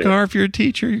drive this car if you're a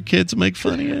teacher. Your kids will make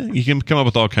fun of you. You can come up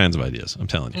with all kinds of ideas. I'm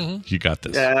telling you. You got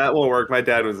this. Yeah, that won't work. My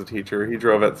dad was a teacher. He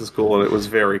drove it to school, and it was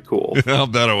very cool. I'll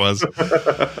bet it was.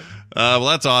 Well,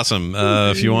 that's awesome.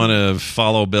 If you want to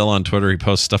follow Bill on Twitter, he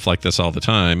posts stuff like this all the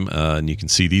time, and you can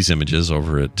see these images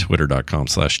over at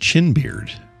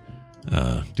twitter.com/chinbeard.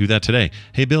 Do that today.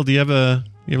 Hey, Bill, do you have a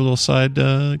little side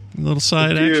action?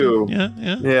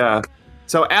 Yeah.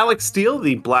 So Alex Steele,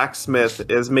 the blacksmith,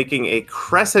 is making a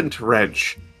crescent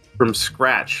wrench from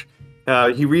scratch.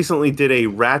 He recently did a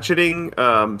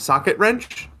ratcheting socket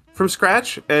wrench from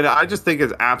scratch, and I just think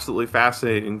it's absolutely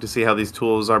fascinating to see how these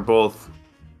tools are both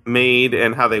made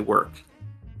and how they work.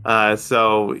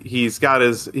 So he's got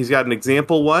an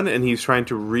example one, and he's trying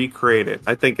to recreate it.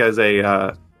 I think as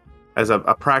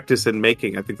a practice in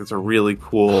making, I think that's a really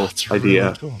cool idea.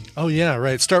 Really cool. Oh yeah,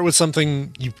 right. Start with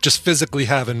something you just physically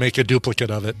have and make a duplicate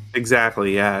of it.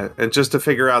 Exactly, yeah. And just to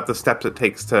figure out the steps it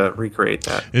takes to recreate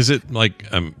that. Is it like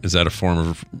is that a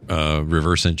form of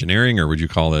reverse engineering, or would you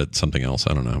call it something else?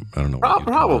 I don't know.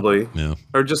 Probably. Yeah.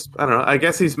 Or just, I don't know. I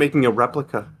guess he's making a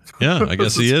replica. Yeah, I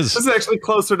guess he is. This is actually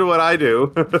closer to what I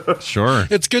do. Sure.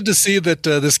 It's good to see that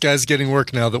this guy's getting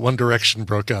work now that One Direction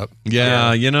broke up.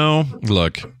 Yeah.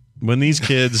 Look. When these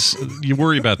kids, you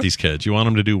worry about these kids. You want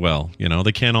them to do well.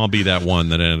 They can't all be that one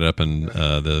that ended up in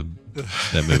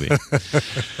that movie.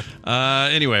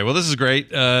 Anyway, well, this is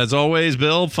great. As always,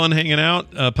 Bill, fun hanging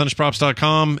out.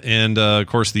 PunishedProps.com. And, of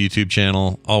course, the YouTube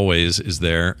channel always is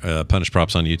there. Punished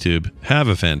Props on YouTube. Have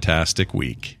a fantastic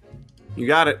week. You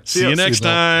got it. See you next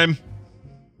time.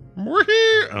 We're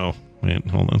here. Oh, man,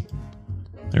 hold on.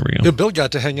 There we go. Yeah, Bill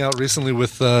got to hang out recently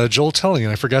with Joel Telling,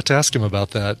 and I forgot to ask him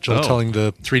about that. Joel Telling,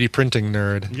 the 3D printing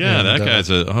nerd. Yeah, and, that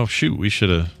guy's shoot, we should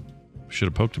have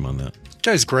poked him on that.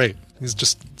 Guy's great. He's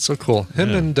just so cool.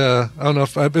 Him and I don't know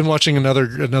if I've been watching another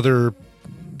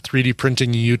 3D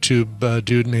printing YouTube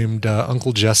dude named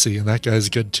Uncle Jesse, and that guy's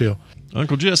good too.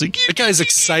 Uncle Jesse. That guy's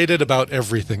excited about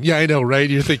everything. Yeah, I know, right?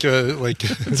 You think like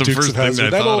it's the first thing I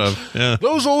thought of. Yeah.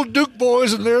 Those old Duke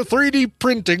boys and their 3D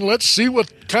printing. Let's see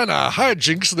what kind of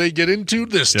hijinks they get into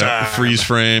this time. Freeze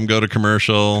frame, go to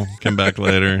commercial, come back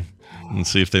later, and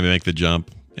see if they make the jump.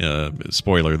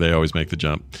 Spoiler, they always make the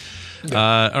jump. All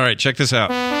right, check this out.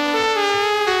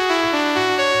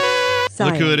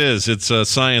 Look who it is. It's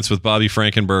Science with Bobby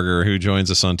Frankenberger, who joins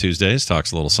us on Tuesdays,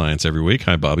 talks a little science every week.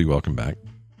 Hi, Bobby. Welcome back.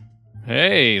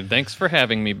 Hey, thanks for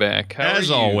having me back. How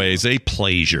As always, a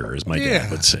pleasure, as my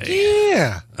dad would say.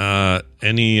 Yeah.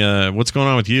 What's going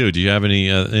on with you? Do you have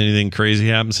anything crazy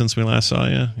happen since we last saw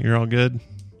you? You're all good?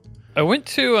 I went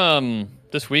to,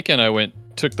 this weekend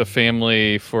took the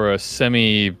family for a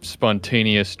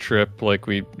semi-spontaneous trip. Like,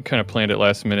 we kind of planned it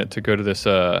last minute to go to this,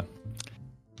 I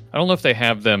don't know if they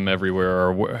have them everywhere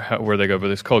or where they go,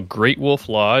 but it's called Great Wolf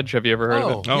Lodge. Have you ever heard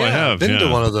of it? Oh, yeah, I have. Been to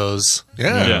one of those.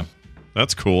 Yeah.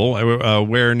 That's cool.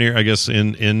 Where near? I guess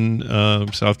in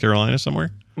South Carolina somewhere.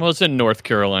 Well, it's in North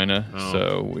Carolina,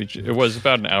 so it was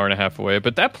about an hour and a half away.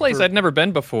 But that place I'd never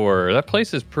been before. That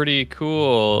place is pretty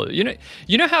cool. You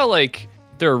know how like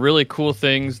there are really cool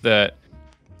things that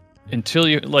until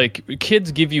you like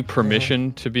kids give you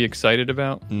permission to be excited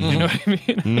about. Mm-hmm. You know what I mean?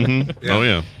 Mm-hmm. Oh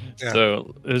yeah.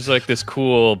 So there's like this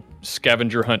cool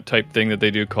scavenger hunt type thing that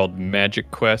they do called Magic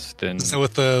Quest, and so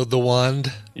with the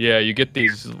wand. Yeah, you get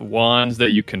these wands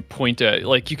that you can point at.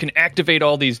 Like you can activate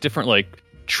all these different like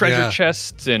treasure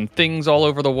chests and things all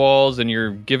over the walls, and you're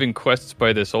giving quests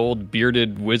by this old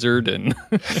bearded wizard, and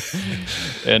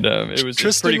and it was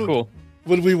pretty cool.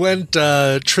 When we went,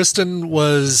 Tristan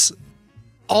was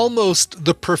almost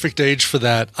the perfect age for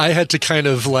that. I had to kind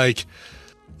of like,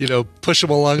 push him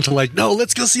along to like, no,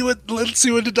 let's see what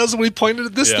it does when we pointed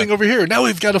at this thing over here. Now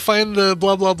we've got to find the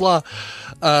blah blah blah.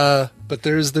 But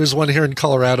there's one here in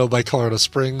Colorado by Colorado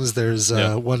Springs. There's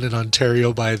one in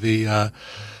Ontario by the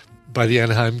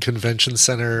Anaheim Convention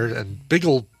Center, and big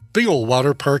old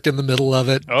water park in the middle of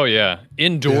it. Oh yeah,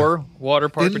 indoor water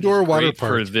park. Indoor water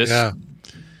park for this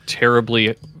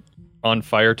terribly on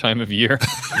fire time of year.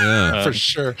 Yeah, for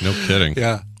sure. No kidding.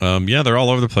 Yeah. They're all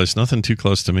over the place. Nothing too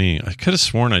close to me. I could have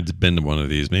sworn I'd been to one of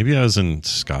these. Maybe I was in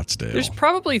Scottsdale. There's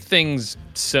probably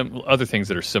other things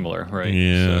that are similar, right?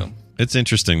 Yeah. So. It's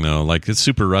interesting though. Like it's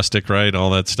super rustic, right? All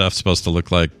that stuff's supposed to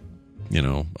look like,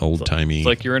 old timey. It's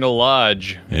like you're in a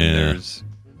lodge. Yeah. And there's,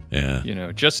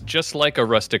 yeah. Just like a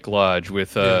rustic lodge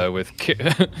with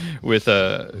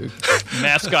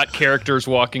mascot characters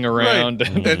walking around,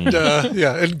 right.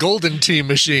 and golden tea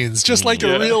machines, just like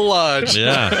a real lodge.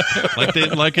 Yeah,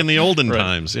 like in the olden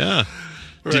times. Yeah.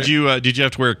 Right. Did you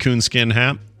have to wear a coonskin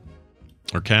hat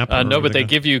or cap? No, but they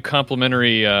give you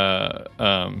complimentary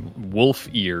wolf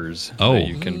ears that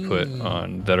you can put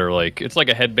on. That are like it's like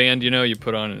a headband, you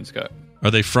put on, and it's got. Are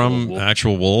they from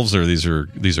actual wolves, or these are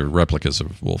replicas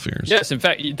of wolf ears? Yes, in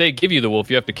fact, they give you the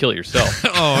wolf. You have to kill it yourself.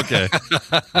 Oh, okay.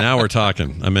 Now we're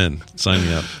talking. I'm in. Sign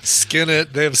me up. Skin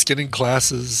it. They have skinning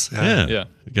classes. Yeah. You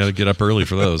got to get up early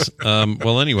for those.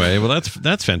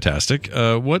 That's fantastic.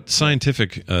 What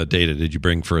scientific data did you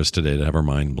bring for us today to have our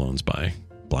mind blown by?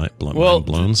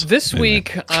 This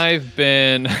week I've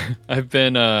been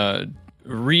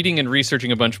reading and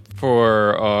researching a bunch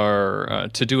for our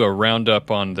to do a roundup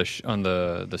on the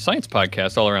science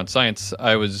podcast all around science.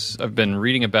 I've been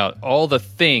reading about all the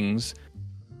things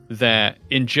that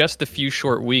in just the few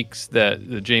short weeks that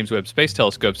the James Webb Space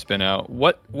Telescope's been out,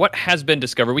 what has been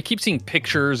discovered. We keep seeing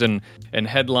pictures and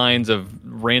headlines of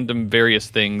random various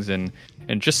things and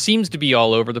just seems to be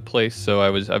all over the place. So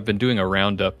I've been doing a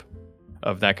roundup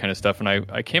of that kind of stuff, and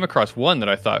I came across one that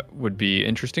I thought would be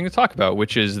interesting to talk about,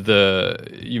 which is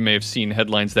you may have seen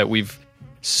headlines that we've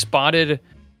spotted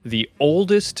the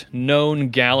oldest known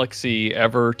galaxy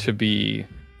ever to be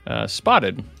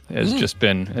spotted has just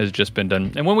been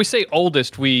done. And when we say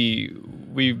oldest, it's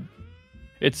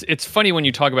funny when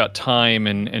you talk about time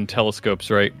and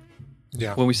telescopes, right?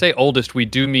 Yeah. When we say oldest, we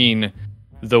do mean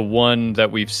the one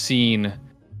that we've seen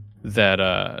that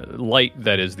light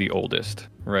that is the oldest,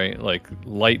 right? Like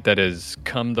light that has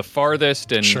come the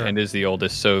farthest and is the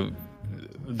oldest. So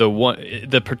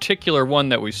the particular one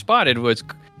that we spotted was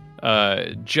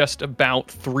just about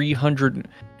 300.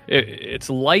 It's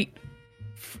light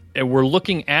we're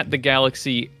looking at the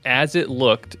galaxy as it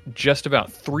looked just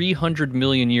about 300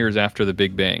 million years after the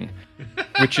Big Bang,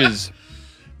 which is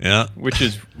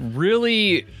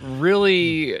really,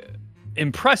 really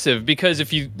impressive, because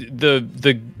if you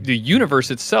the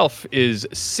universe itself is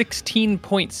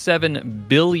 16.7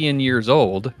 billion years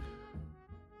old.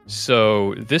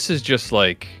 So this is just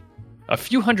like a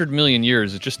few hundred million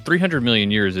years. Just 300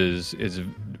 million years is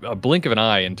a blink of an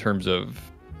eye in terms of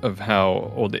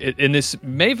how old it, and this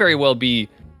may very well be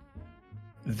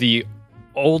the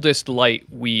oldest light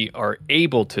we are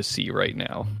able to see right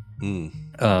now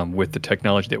with the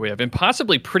technology that we have, and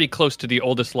possibly pretty close to the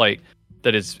oldest light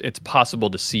that it's possible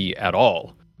to see at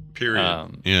all. Period.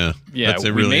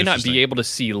 We may not be able to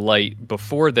see light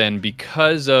before then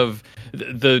because of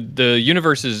the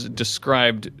universe is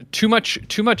described too much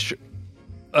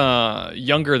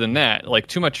younger than that, like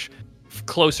too much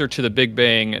closer to the Big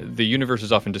Bang. The universe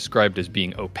is often described as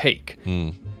being opaque,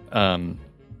 and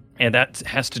that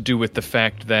has to do with the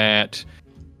fact that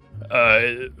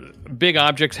big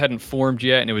objects hadn't formed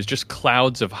yet, and it was just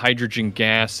clouds of hydrogen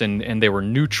gas, and they were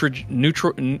neutral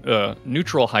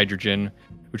hydrogen,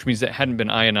 which means that it hadn't been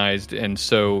ionized, and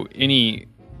so any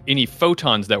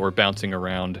photons that were bouncing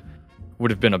around would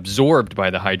have been absorbed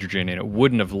by the hydrogen, and it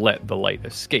wouldn't have let the light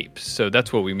escape. So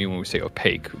that's what we mean when we say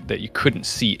opaque, that you couldn't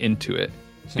see into it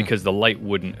because the light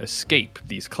wouldn't escape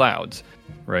these clouds,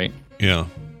 right? Yeah.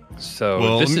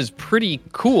 So this is pretty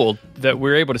cool that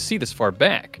we're able to see this far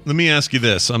back. Let me ask you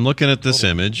this. I'm looking at this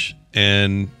image,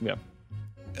 and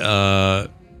how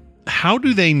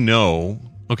do they know?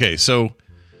 Okay, so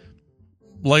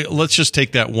let's just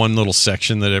take that one little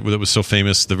section that was so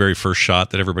famous, the very first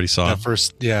shot that everybody saw.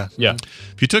 Yeah.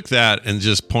 If you took that and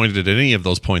just pointed it at any of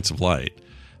those points of light,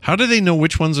 how do they know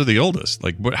which ones are the oldest?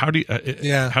 Like, how do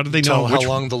they know how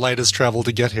long the light has traveled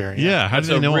to get here? Yeah, how do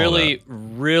they know all that?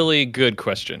 Really good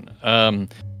question. Brian,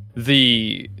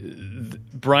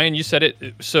 you said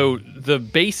it. So the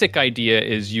basic idea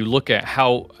is you look at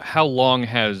how long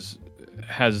how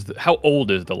old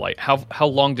is the light? How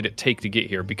long did it take to get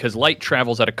here? Because light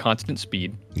travels at a constant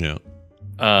speed. Yeah.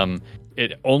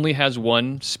 It only has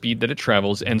one speed that it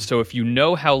travels, and so if you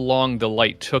know how long the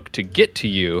light took to get to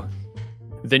you,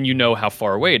 then you know how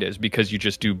far away it is, because you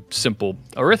just do simple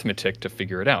arithmetic to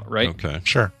figure it out, right? Okay.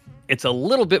 Sure. It's a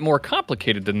little bit more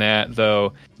complicated than that,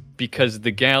 though, because the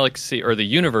galaxy or the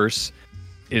universe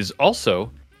is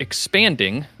also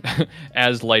expanding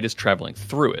as light is traveling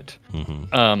through it.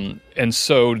 And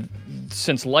so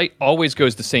since light always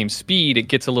goes the same speed, it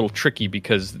gets a little tricky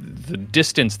because the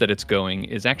distance that it's going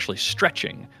is actually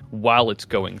stretching while it's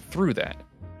going through that.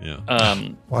 Yeah.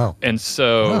 Wow. And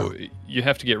so you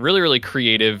have to get really, really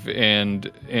creative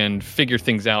and figure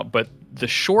things out. But the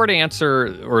short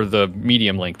answer, or the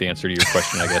medium length answer to your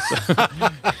question, I guess.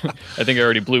 I think I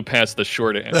already blew past the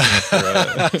short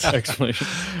answer explanation.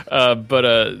 But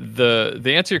the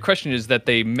answer to your question is that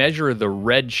they measure the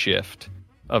redshift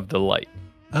of the light.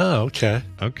 Oh, okay.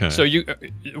 Okay. So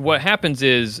what happens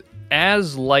is,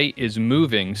 as light is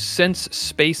moving, since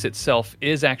space itself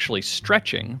is actually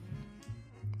stretching,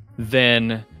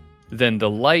 then the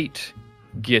light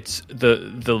gets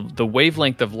the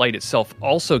wavelength of light itself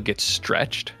also gets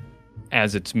stretched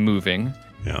as it's moving.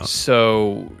 Yeah.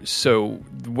 So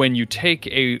when you take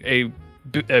a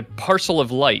parcel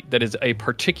of light that is a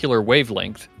particular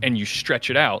wavelength and you stretch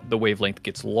it out, the wavelength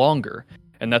gets longer,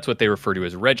 and that's what they refer to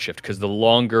as redshift. Because the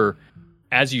longer,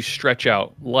 as you stretch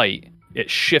out light, it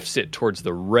shifts it towards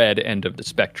the red end of the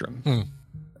spectrum.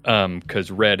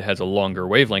 Because red has a longer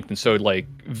wavelength, and so like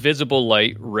visible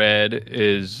light, red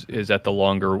is at the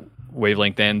longer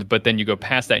wavelength end, but then you go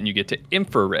past that and you get to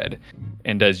infrared.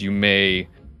 And as you may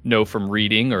know from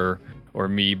reading or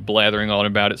me blathering on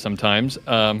about it sometimes,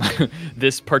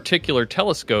 this particular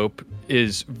telescope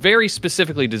is very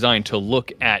specifically designed to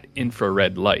look at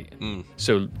infrared light.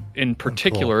 So in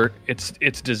particular,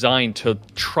 it's designed to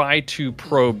try to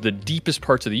probe the deepest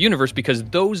parts of the universe, because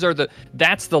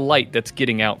that's the light that's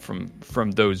getting out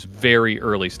from those very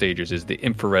early stages, is the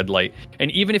infrared light.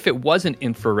 And even if it wasn't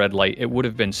infrared light, it would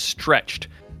have been stretched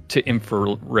to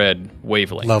infrared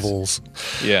wavelengths. Levels.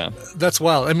 Yeah. That's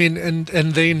wild. I mean, and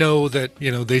they know that,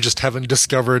 they just haven't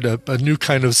discovered a new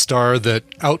kind of star that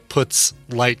outputs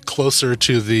light closer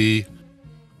to the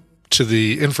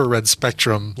infrared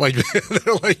spectrum. Like,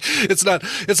 they're like, it's not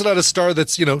a star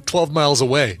that's 12 miles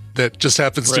away that just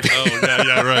happens to be. Oh,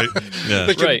 yeah, right. Yeah.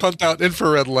 They can pump out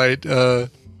infrared light.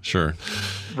 Sure.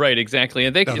 Right, exactly.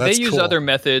 And they use other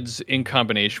methods in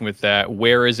combination with that.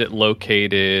 Where is it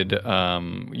located?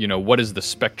 What is the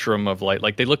spectrum of light?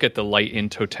 Like, they look at the light in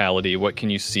totality. What can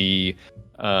you see?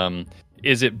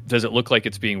 does it look like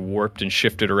it's being warped and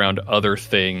shifted around other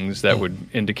things that would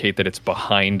indicate that it's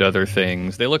behind other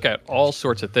things? They look at all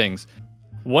sorts of things.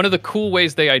 One of the cool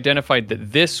ways they identified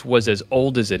that this was as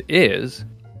old as it is,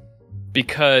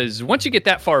 because once you get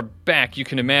that far back, you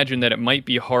can imagine that it might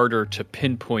be harder to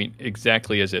pinpoint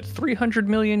exactly, is it 300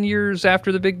 million years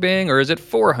after the Big Bang, or is it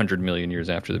 400 million years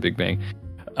after the Big Bang?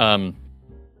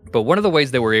 But one of the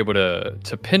ways they were able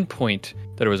to pinpoint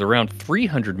that it was around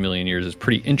 300 million years is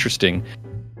pretty interesting.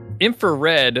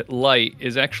 Infrared light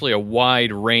is actually a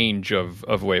wide range of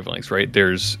wavelengths, right?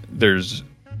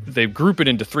 They group it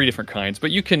into 3 different kinds,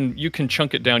 but you can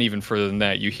chunk it down even further than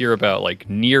that. You hear about like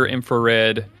near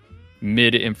infrared,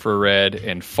 mid infrared,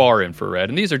 and far infrared,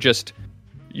 and these are just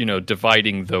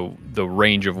dividing the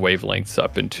range of wavelengths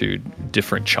up into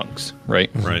different chunks, right?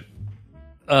 Right.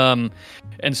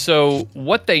 And so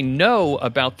what they know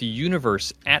about the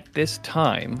universe at this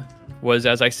time was,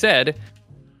 as I said,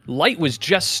 light was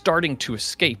just starting to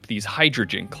escape these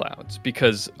hydrogen clouds,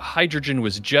 because hydrogen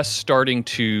was just starting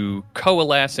to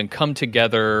coalesce and come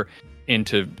together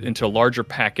into larger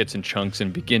packets and chunks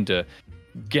and begin to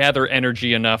gather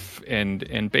energy enough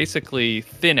and basically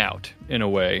thin out, in a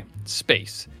way,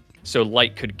 space, so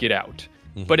light could get out.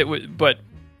 Mm-hmm. But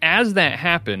as that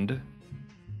happened,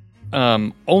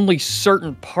 only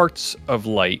certain parts of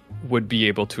light would be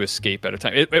able to escape at a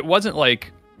time. It wasn't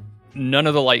like none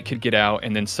of the light could get out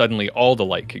and then suddenly all the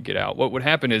light could get out. What would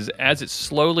happen is, as it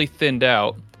slowly thinned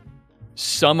out,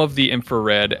 some of the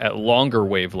infrared at longer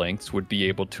wavelengths would be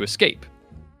able to escape.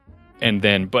 And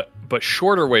then, but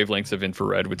shorter wavelengths of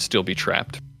infrared would still be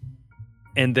trapped.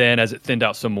 And then as it thinned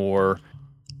out some more,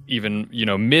 even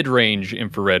mid-range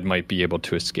infrared might be able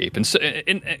to escape, and so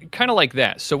and kind of like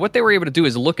that. So what they were able to do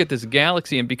is look at this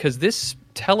galaxy, and because this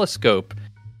telescope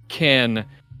can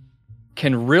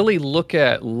really look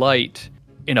at light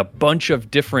in a bunch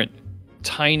of different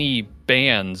tiny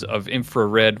bands of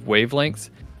infrared wavelengths,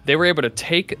 they were able to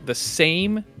take the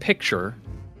same picture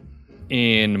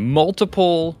in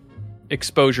multiple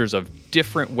exposures of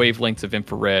different wavelengths of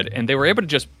infrared, and they were able to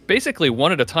just basically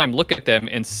one at a time look at them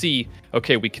and see,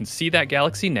 okay, we can see that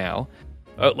galaxy now.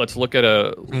 Let's look at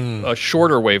a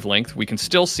shorter wavelength. We can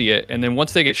still see it, and then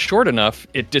once they get short enough,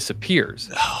 it disappears.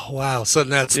 Oh, wow. So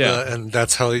that's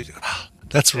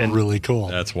really cool.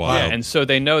 That's wild. Yeah, and so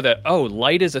they know that,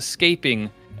 light is escaping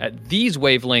at these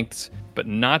wavelengths, but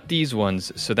not these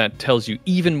ones. So that tells you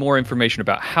even more information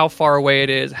about how far away it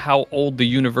is, how old the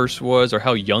universe was, or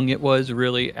how young it was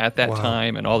really at that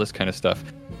time, and all this kind of stuff.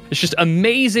 It's just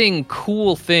amazing,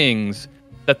 cool things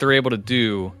that they're able to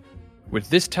do with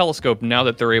this telescope now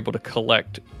that they're able to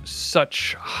collect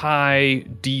such high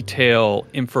detail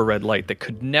infrared light that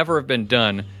could never have been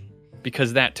done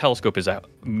because that telescope is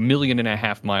 1.5 million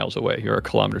miles away, or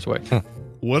kilometers away.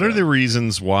 What are the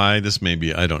reasons why this may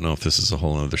be? I don't know if this is a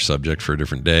whole other subject for a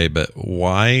different day, but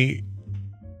why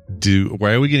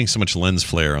are we getting so much lens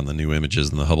flare on the new images,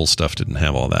 and the Hubble stuff didn't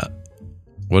have all that?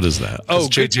 What is that?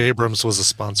 J.J. Abrams was a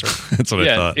sponsor. That's what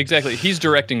I thought. Exactly. He's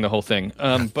directing the whole thing.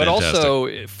 But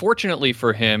also, fortunately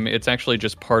for him, it's actually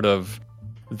just part of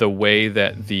the way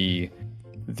that the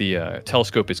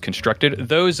telescope is constructed.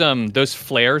 Those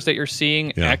flares that you're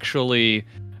seeing actually,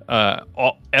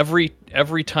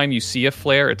 every time you see a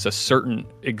flare, it's a certain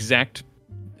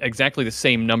exactly the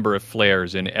same number of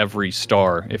flares in every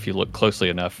star if you look closely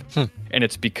enough. And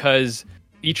it's because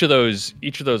each of those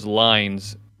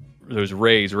lines, those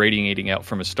rays radiating out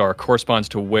from a star, corresponds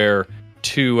to where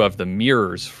 2 of the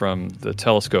mirrors from the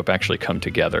telescope actually come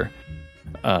together.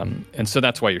 And so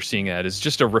that's why you're seeing that. It's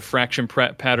just a refraction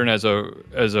pattern as a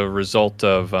result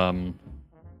of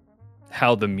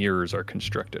how the mirrors are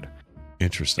constructed.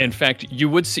 Interesting. In fact,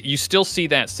 you still see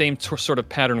that same sort of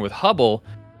pattern with Hubble,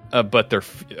 but they're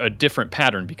a different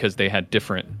pattern because they had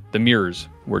the mirrors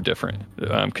were different,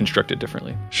 constructed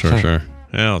differently. Sure.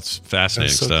 Yeah, it's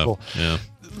fascinating stuff. Cool. Yeah.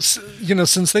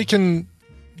 Since they can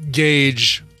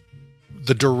gauge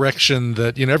the direction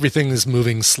that, everything is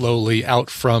moving slowly out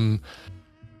from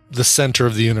the center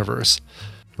of the universe,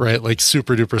 right? Like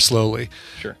super duper slowly.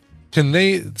 Sure.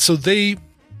 They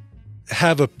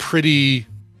have a pretty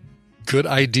good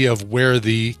idea of where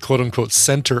the quote unquote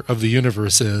center of the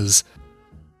universe is.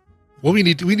 Well, we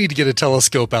need to get a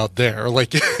telescope out there.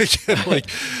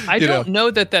 I don't know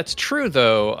that that's true,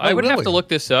 though. I would have to look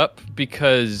this up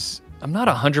because I'm not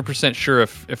 100% sure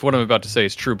if what I'm about to say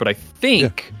is true, but I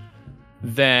think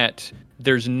that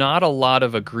there's not a lot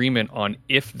of agreement on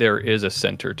if there is a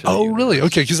center to the universe. Really?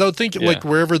 Okay, because I would think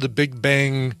wherever the Big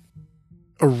Bang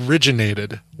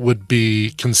originated would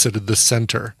be considered the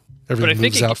center. Everything but I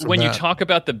think moves out from when that. you talk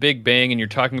about the Big Bang and you're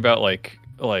talking about like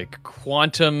like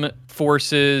quantum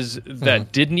forces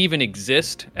that didn't even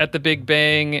exist at the Big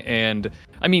Bang. And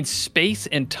I mean, space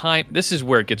and time, this is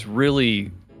where it gets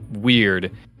really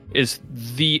weird, is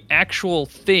the actual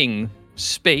thing,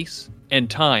 space and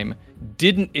time,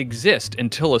 didn't exist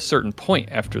until a certain point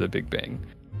after the Big Bang.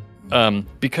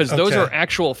 Because those are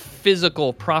actual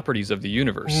physical properties of the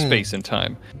universe, space and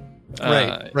time.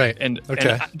 Right. And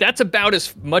that's about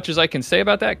as much as I can say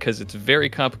about that, because it's very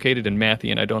complicated and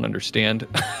mathy and I don't understand.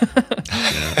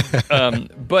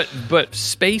 But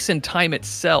space and time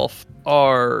itself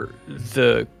are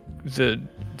the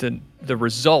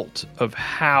result of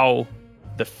how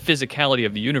the physicality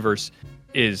of the universe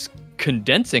is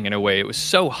condensing in a way. It was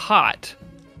so hot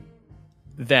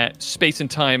that space and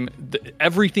time,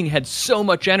 everything had so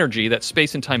much energy that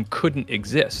space and time couldn't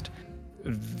exist.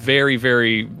 Very,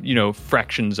 very,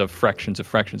 fractions of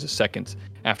seconds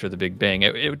after the Big Bang.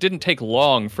 It didn't take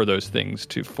long for those things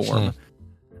to form.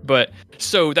 But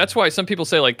so that's why some people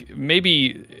say, like,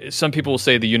 maybe some people will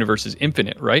say the universe is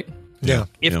infinite, right? Yeah.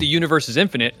 If the universe is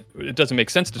infinite, it doesn't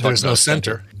make sense to talk about there's no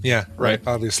center. Yeah, right.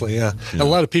 Obviously, yeah. Yeah. A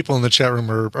lot of people in the chat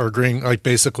room are agreeing, like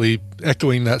basically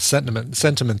echoing that sentiment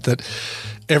that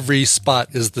every spot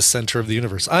is the center of the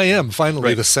universe. I am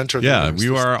finally the center of the universe. Yeah,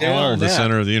 you are all the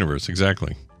center of the universe.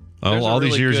 Exactly. All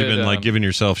these years you've been like giving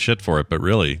yourself shit for it, but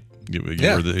really, it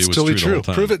was totally true the whole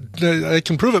time. Prove it. I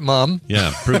can prove it, Mom.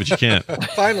 Yeah, prove it. You can't.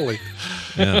 Finally.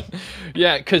 Yeah.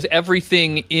 Yeah, because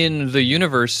everything in the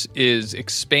universe is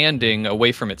expanding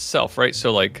away from itself, right?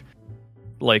 So like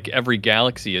every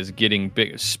galaxy is getting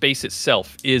big. Space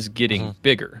itself is getting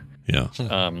bigger. Yeah.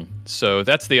 So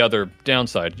that's the other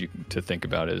downside to think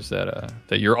about, is that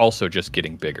you're also just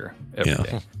getting bigger every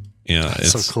day. Yeah,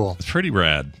 it's so cool. It's pretty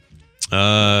rad.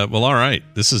 Well, all right.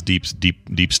 This is deep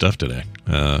stuff today.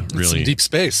 Really some deep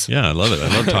space. Yeah, I love it.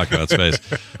 I love talking about space.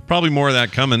 Probably more of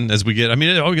that coming as we get. I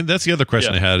mean, that's the other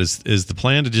question I had: is the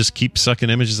plan to just keep sucking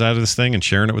images out of this thing and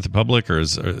sharing it with the public, or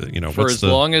is for as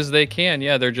long as they can?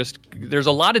 Yeah, there's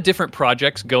a lot of different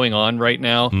projects going on right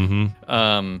now.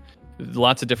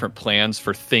 Lots of different plans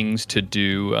for things to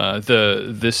do.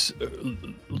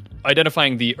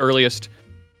 Identifying the earliest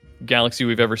galaxy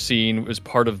we've ever seen was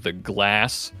part of the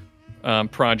GLASS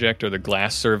project, or the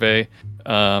GLASS survey.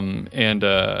 And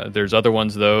there's other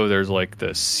ones, though. There's like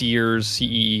the CEERS,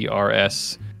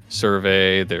 CEERS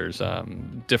survey. There's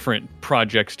different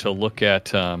projects to look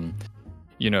at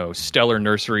stellar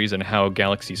nurseries and how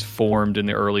galaxies formed in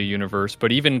the early universe.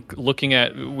 But even looking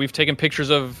at, we've taken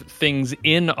pictures of things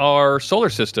in our solar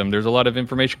system. There's a lot of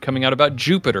information coming out about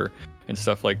Jupiter and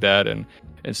stuff like that. And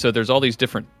so there's all these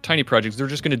different tiny projects. They're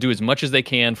just going to do as much as they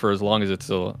can for as long as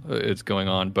it's going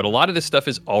on. But a lot of this stuff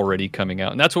is already coming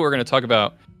out. And that's what we're going to talk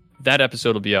about. That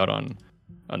episode will be out on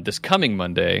this coming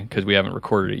Monday, because we haven't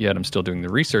recorded it yet. I'm still doing the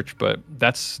research. But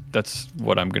that's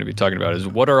what I'm going to be talking about, is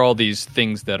what are all these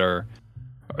things that are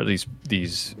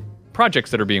these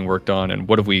projects that are being worked on, and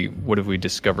what have we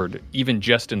discovered even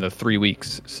just in the 3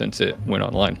 weeks since it went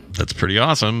online. That's pretty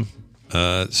awesome.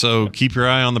 So keep your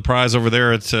eye on the prize over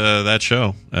there at that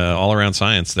show, All Around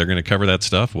Science. They're going to cover that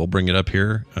stuff. We'll bring it up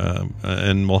here,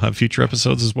 and we'll have future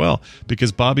episodes as well,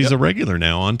 because Bobby's a regular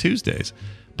now on Tuesdays.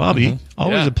 Bobby,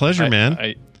 always a pleasure,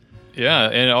 man.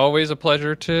 And always a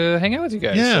pleasure to hang out with you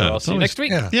guys. Yeah, so I'll see you next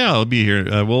week. Yeah, I'll be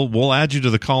here. We'll add you to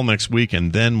the call next week,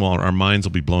 and then our minds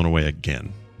will be blown away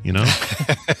again. We'll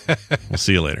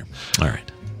see you later. All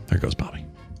right, there goes Bobby.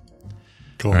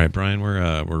 Cool. All right, Brian,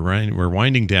 we're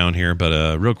winding down here,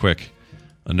 but real quick,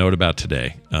 a note about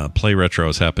today. Play Retro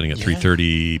is happening at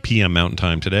 3:30 p.m. Mountain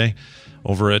Time today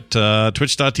over at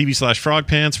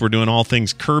twitch.tv/frogpants. We're doing all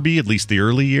things Kirby, at least the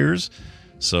early years.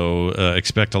 So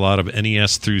expect a lot of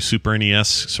NES through Super NES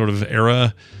sort of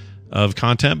era of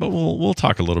content, but we'll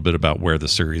talk a little bit about where the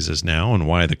series is now and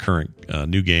why the current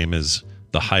new game is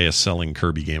the highest selling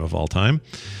Kirby game of all time.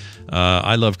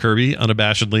 I love Kirby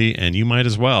unabashedly, and you might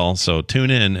as well. So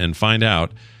tune in and find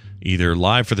out, either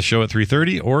live for the show at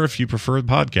 3:30, or if you prefer the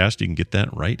podcast, you can get that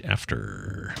right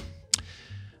after.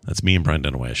 That's me and Brian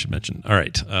Dunaway, I should mention. All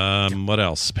right. What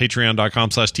else?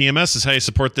 Patreon.com/TMS is how you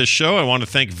support this show. I want to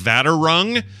thank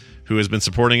Vadarung, who has been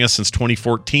supporting us since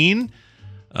 2014.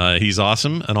 He's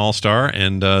awesome, an all-star,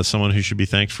 and someone who should be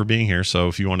thanked for being here. So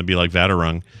if you want to be like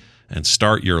Vadarung and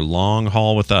start your long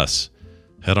haul with us,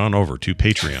 head on over to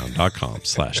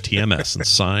patreon.com/TMS and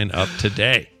sign up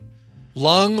today.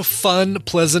 Long, fun,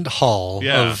 pleasant haul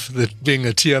of being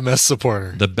a TMS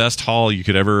supporter. The best haul you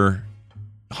could ever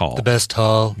haul. The best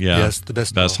haul. Yeah. Yes, the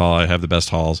best haul. I have the best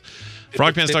hauls.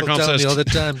 Frogpants.com all the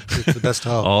time. It's the best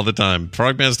haul. All the time.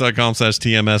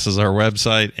 Frogpants.com/TMS is our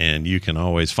website, and you can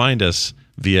always find us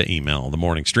via email,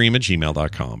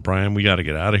 themorningstream@gmail.com. Brian, we got to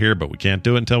get out of here, but we can't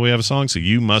do it until we have a song, so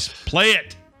you must play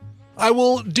it. I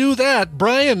will do that.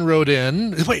 Brian wrote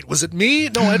in. Wait, was it me?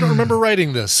 No, I don't remember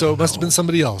writing this, so it must have been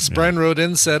somebody else. Yeah. Brian wrote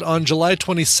in, said, on July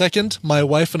 22nd, my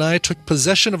wife and I took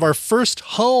possession of our first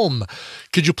home.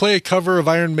 Could you play a cover of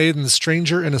Iron Maiden's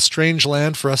Stranger in a Strange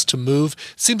Land for us to move?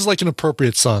 Seems like an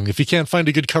appropriate song. If you can't find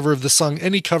a good cover of this song,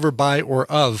 any cover by or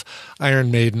of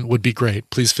Iron Maiden would be great.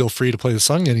 Please feel free to play the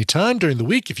song anytime during the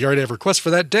week. If you already have a request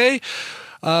for that day,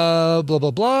 blah, blah,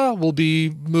 blah. We'll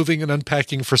be moving and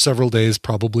unpacking for several days,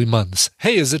 probably months.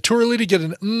 Hey, is it too early to get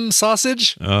an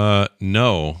sausage?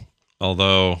 No.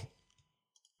 Although,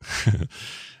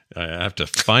 I have to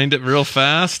find it real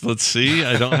fast. Let's see.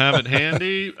 I don't have it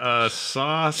handy.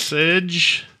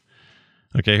 Sausage.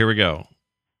 Okay, here we go.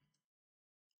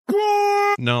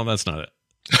 No, that's not it.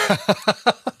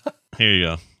 Here you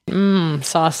go.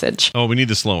 Sausage. Oh, we need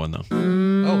the slow one, though.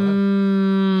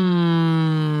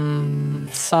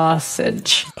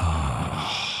 Sausage.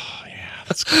 Oh, yeah,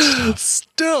 that's good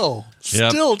stuff.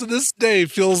 Still to this day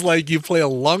feels like you play a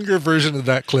longer version of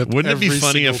that clip. Wouldn't it be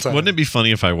funny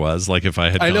if I was like if I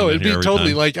had? I know it'd be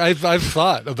totally time. Like I've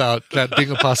thought about that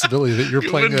being a possibility that you're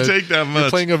playing. Take that much. You're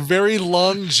playing a very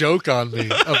long joke on me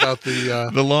about the.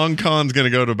 The long con's going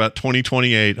to go to about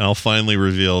 2028. And I'll finally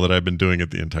reveal that I've been doing it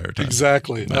the entire time.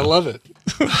 Exactly, no. I love it.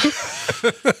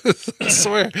 I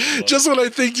swear, just when I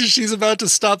think she's about to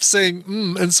stop saying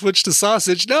and switch to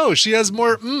sausage, no, she has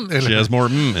more in her. She has more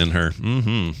in her.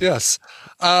 Mm-hmm. Yes.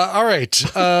 All right.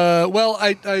 Well,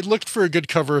 I looked for a good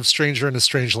cover of Stranger in a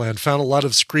Strange Land. Found a lot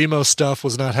of Screamo stuff.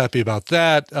 Was not happy about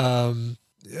that.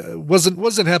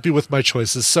 Wasn't happy with my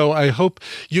choices. So I hope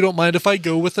you don't mind if I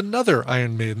go with another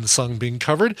Iron Maiden song being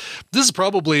covered. This is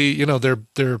probably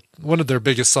they're one of their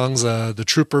biggest songs. The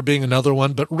Trooper being another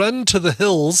one, but Run to the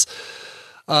Hills.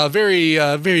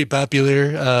 Very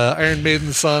popular Iron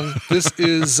Maiden song. This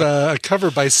is a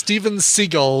cover by Steven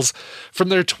Seagulls from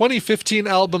their 2015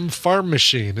 album Farm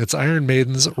Machine. It's Iron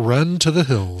Maiden's Run to the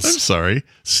Hills. I'm sorry,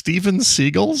 Steven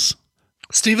Seagulls?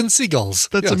 Steven Seagulls.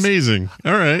 That's amazing.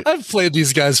 All right. I've played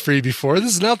these guys for you before.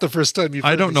 This is not the first time you've heard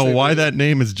I don't know why that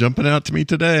name is jumping out to me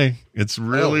today. It's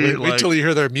really wait till you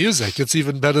hear their music. It's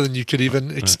even better than you could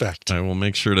even expect. I will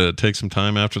make sure to take some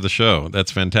time after the show.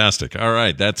 That's fantastic. All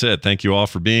right, that's it. Thank you all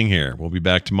for being here. We'll be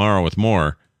back tomorrow with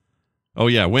more. Oh,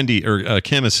 yeah,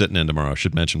 Kim is sitting in tomorrow. I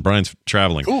should mention. Brian's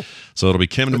traveling. Cool. So it'll be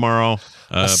Kim tomorrow.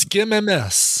 Skim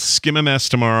MS. Skim MS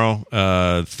tomorrow.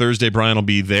 Thursday, Brian will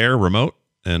be there, remote.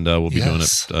 And we'll be doing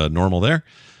it normal there.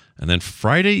 And then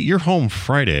Friday, you're home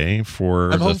Friday for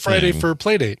I'm home Friday for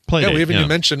Playdate. We haven't even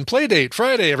mentioned Playdate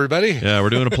Friday, everybody. Yeah, we're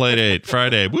doing a Playdate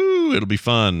Friday. Woo! It'll be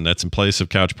fun. That's in place of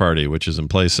Couch Party, which is in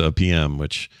place of PM,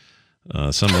 which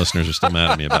some listeners are still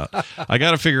mad at me about. I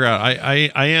got to figure out.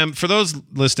 I am, for those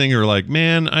listening who are like,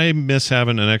 man, I miss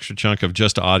having an extra chunk of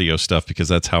just audio stuff because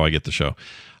that's how I get the show.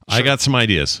 Sure. I got some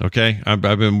ideas, okay? I've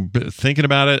been thinking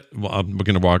about it. We're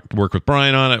going to work with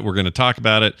Brian on it. We're going to talk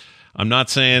about it. I'm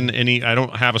not saying I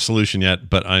don't have a solution yet,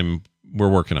 but we're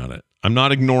working on it. I'm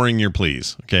not ignoring your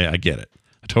pleas, okay? I get it.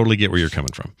 I totally get where you're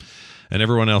coming from. And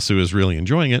everyone else who is really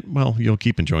enjoying it, well, you'll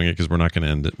keep enjoying it because we're not going to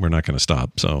end it. We're not going to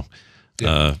stop. So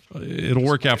it'll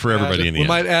work out for everybody in the end.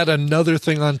 We might add another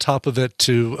thing on top of it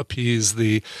to appease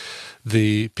the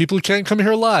people who can't come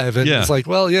here live. And it's like,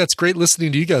 well, yeah, it's great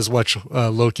listening to you guys watch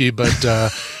Loki, but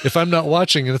if I'm not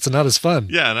watching it, it's not as fun.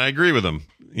 Yeah, and I agree with them.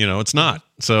 It's not.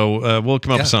 So we'll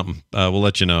come up with something. We'll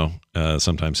let you know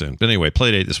sometime soon. But anyway,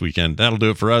 Playdate this weekend. That'll do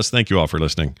it for us. Thank you all for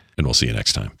listening, and we'll see you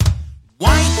next time.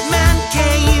 White man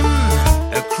came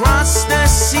across the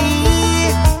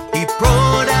sea. He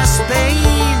brought us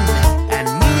pain and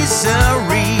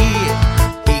misery.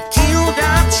 He killed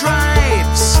our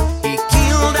tribes. He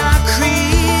killed our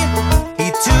creed. He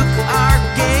took our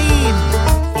game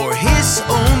for his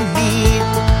own need.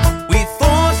 We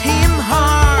fought him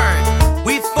hard.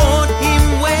 We fought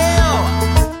him well.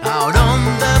 Out on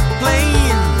the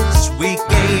plains, we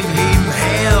gave him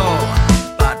hell.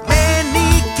 But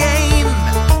many came,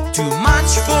 too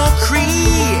much for Cree.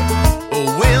 Or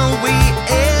will we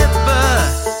ever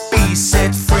be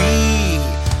set free?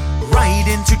 Right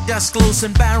into dust-close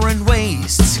and barren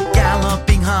wastes,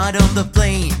 galloping hard on the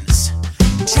plains,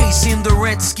 chasing the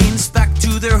redskins back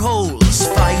to their holes,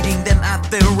 fighting them at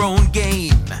their own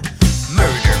game.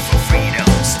 Murder for freedom,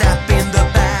 stab in the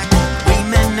back,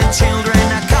 women and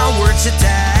children are cowards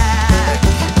attack.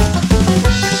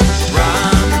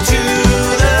 Run to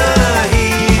the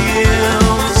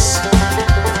hills,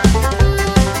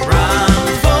 run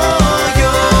for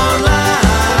your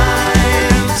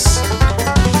lives.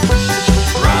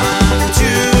 Run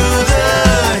to the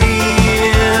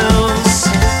hills.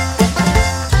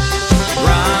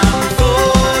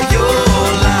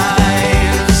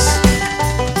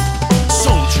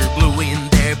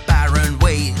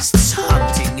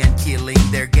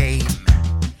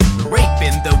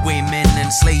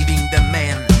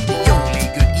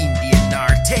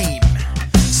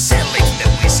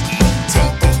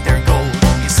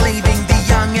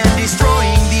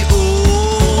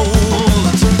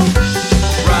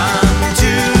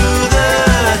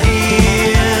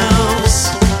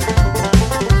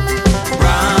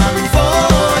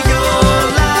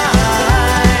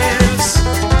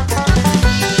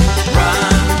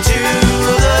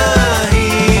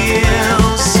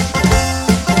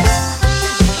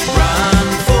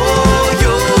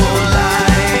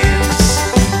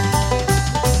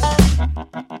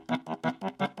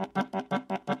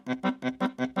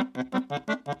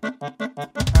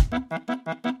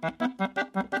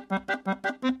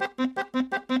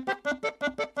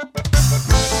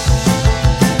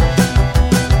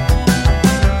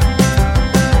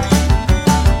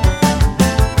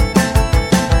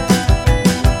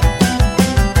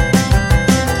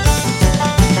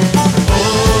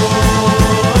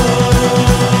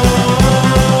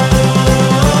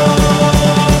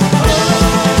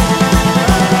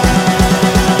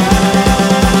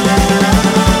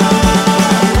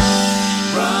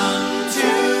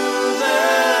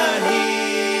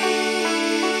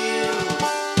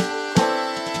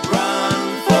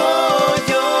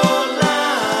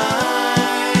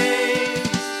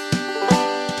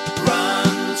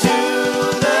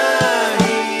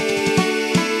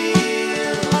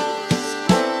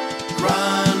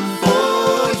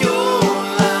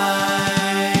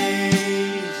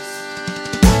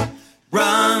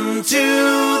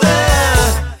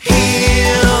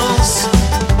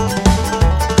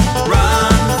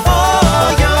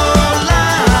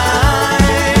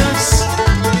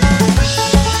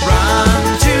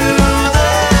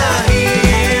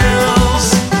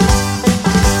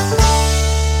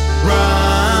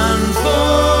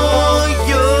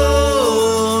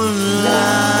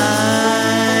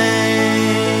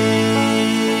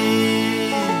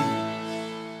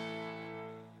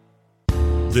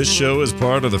 This show is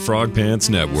part of the Frog Pants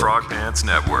Network. Frog Pants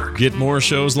Network. Get more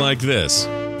shows like this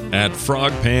at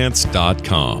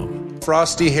frogpants.com.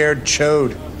 Frosty-haired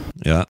chode. Yeah.